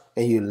trust,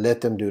 and you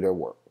let them do their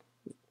work.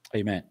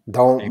 Amen.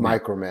 Don't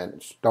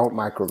micromanage. Don't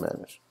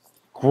micromanage.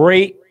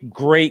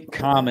 Great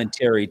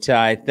commentary,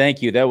 Ty.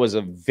 Thank you. That was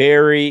a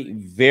very,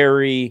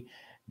 very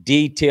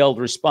detailed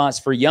response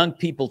for young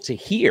people to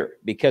hear,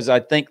 because I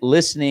think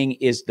listening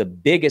is the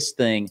biggest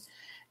thing.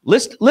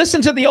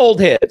 Listen to the old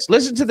heads.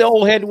 Listen to the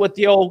old head with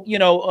the old,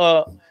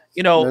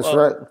 That's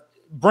right.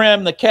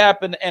 Brim, the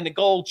cap, and the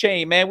gold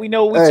chain, man. We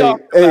know what we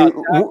talking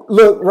about.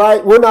 Look,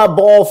 right? We're not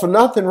bald for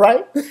nothing,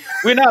 right?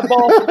 We're not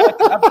bald for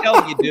nothing. I'm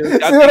telling you,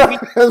 dude.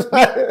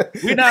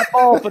 We're not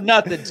bald for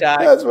nothing,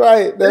 Ty. That's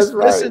right.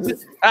 Listen to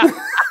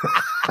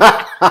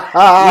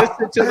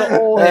the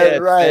old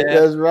head. Right. Man.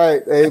 That's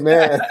right.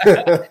 Amen.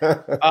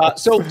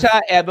 So,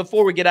 Ty,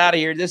 before we get out of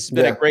here, this has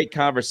been a great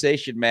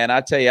conversation, man. I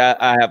tell you,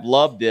 I have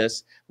loved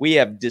this. We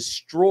have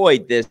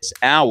destroyed this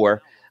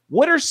hour.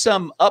 What are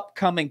some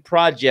upcoming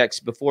projects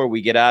before we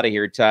get out of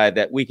here, Ty,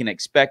 that we can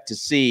expect to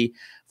see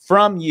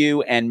from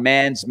you and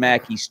Mans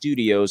Mackey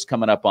Studios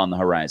coming up on the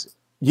horizon?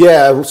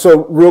 Yeah,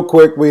 so real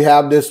quick, we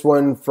have this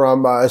one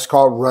from, it's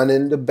called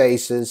Running the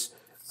Bases.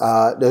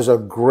 There's a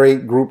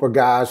great group of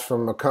guys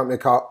from a company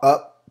called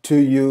Up to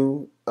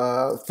You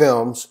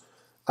Films.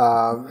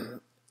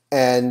 And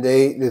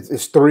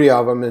it's 3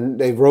 of them, and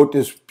they wrote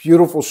this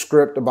beautiful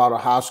script about a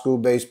high school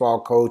baseball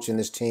coach and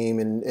his team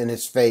and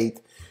his faith.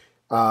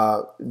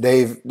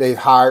 They've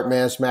hired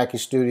Mans Mackey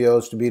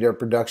Studios to be their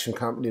production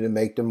company to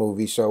make the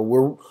movie. So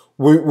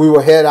we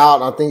will head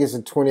out. I think it's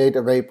the 28th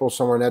of April,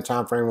 somewhere in that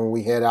time frame, when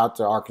we head out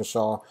to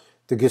Arkansas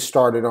to get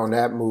started on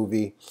that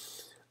movie.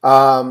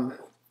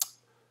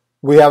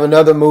 We have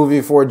another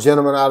movie for a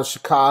gentleman out of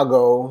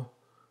Chicago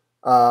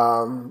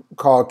called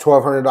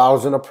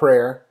 $1,200 in a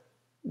Prayer,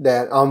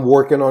 that I'm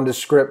working on the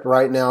script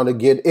right now to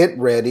get it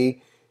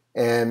ready.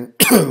 And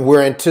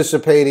we're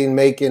anticipating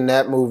making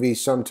that movie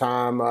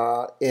sometime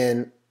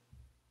in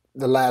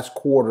the last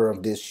quarter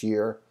of this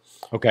year.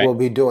 Okay. We'll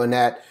be doing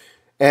that.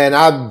 And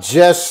I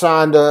just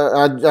signed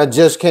I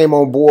just came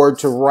on board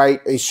to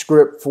write a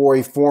script for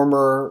a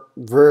former,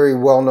 very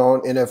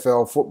well-known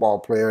NFL football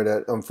player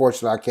that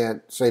unfortunately I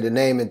can't say the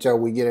name until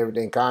we get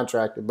everything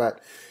contracted.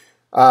 But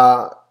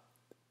I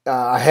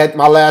had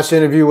my last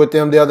interview with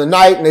them the other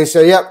night, and they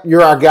said, "Yep,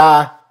 you're our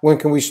guy. When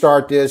can we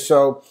start this?"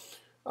 So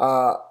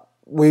I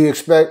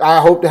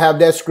hope to have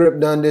that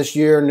script done this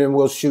year, and then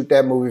we'll shoot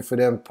that movie for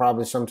them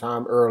probably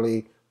sometime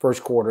early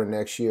first quarter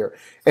next year.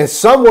 And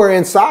somewhere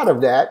inside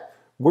of that,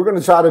 we're going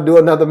to try to do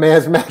another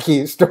Mans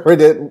Mackey story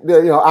that,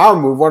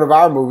 one of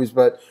our movies.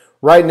 But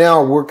right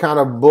now, we're kind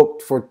of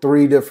booked for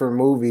 3 different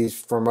movies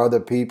from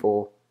other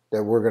people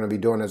that we're going to be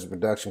doing as a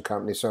production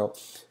company. So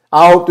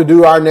I hope to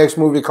do our next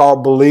movie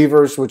called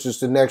Believers, which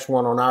is the next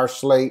one on our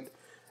slate.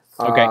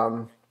 Okay.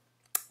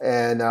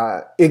 And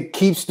it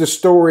keeps the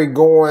story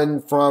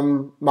going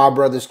from My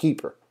Brother's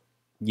Keeper.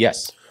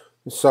 Yes.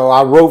 So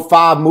I wrote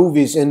 5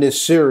 movies in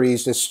this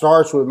series that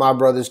starts with My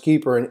Brother's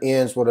Keeper and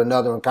ends with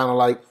another one, kind of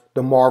like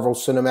the Marvel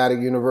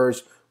Cinematic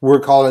Universe. We're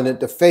calling it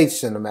the Faith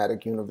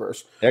Cinematic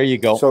Universe. There you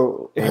go.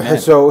 So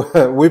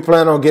we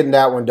plan on getting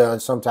that one done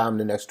sometime in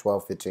the next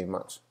 12, 15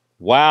 months.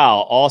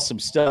 Wow. Awesome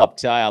stuff,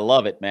 Ty. I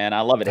love it, man. I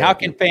love it. How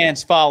can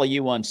fans follow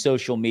you on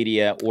social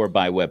media or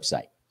by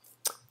website?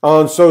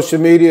 On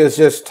social media, it's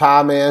just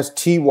Ty Mans,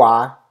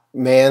 T-Y,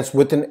 Mans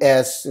with an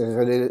S.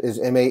 It is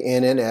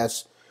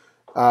M-A-N-N-S.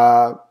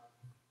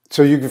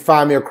 So you can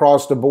find me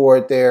across the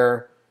board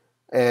there.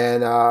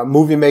 And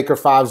Movie Maker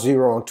 50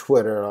 on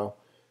Twitter.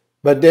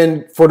 But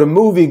then for the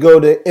movie, go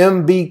to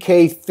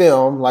MBK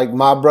Film, like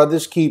My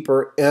Brother's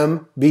Keeper,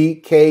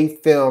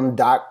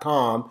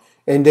 mbkfilm.com.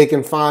 And they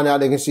can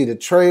see the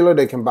trailer,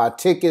 they can buy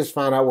tickets,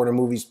 find out where the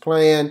movie's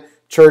playing.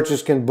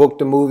 Churches can book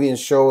the movie and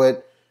show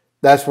it.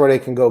 That's where they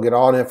can go get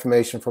all the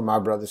information from My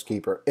Brother's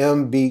Keeper,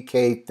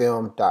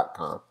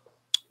 mbkfilm.com.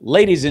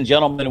 Ladies and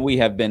gentlemen, we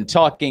have been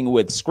talking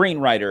with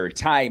screenwriter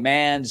Ty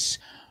Mans,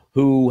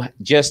 who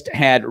just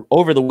had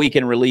over the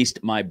weekend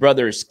released My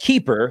Brother's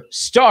Keeper,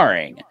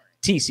 starring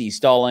T.C.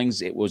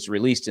 Stallings. It was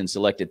released in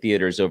selected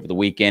theaters over the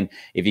weekend.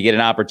 If you get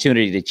an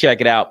opportunity to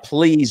check it out,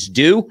 please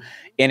do.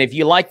 And if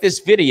you like this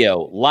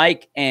video,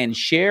 like and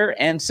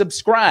share and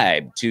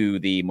subscribe to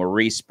the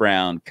Maurice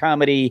Brown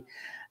Comedy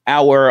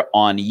Hour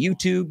on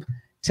YouTube.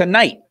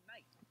 Tonight,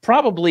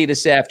 probably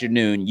this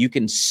afternoon, you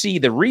can see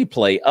the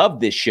replay of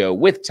this show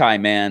with Ty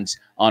Mans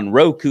on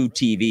Roku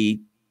TV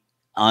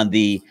on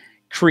the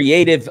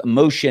Creative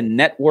Motion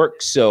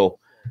Network. So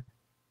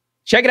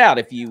check it out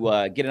if you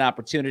get an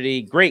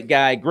opportunity. Great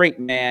guy, great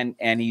man,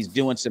 and he's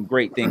doing some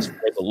great things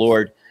for the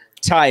Lord.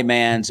 Ty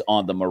Mans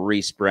on the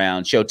Maurice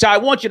Brown Show. Ty, I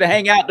want you to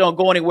hang out. Don't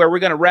go anywhere. We're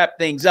going to wrap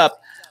things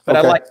up, but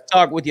I'd like to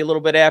talk with you a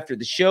little bit after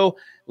the show.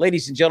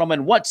 Ladies and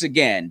gentlemen, once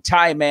again,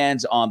 Ty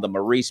Mans on the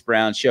Maurice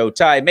Brown Show.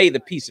 Ty, may the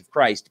peace of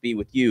Christ be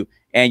with you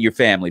and your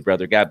family,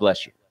 brother. God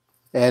bless you.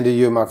 And to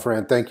you, my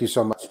friend. Thank you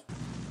so much.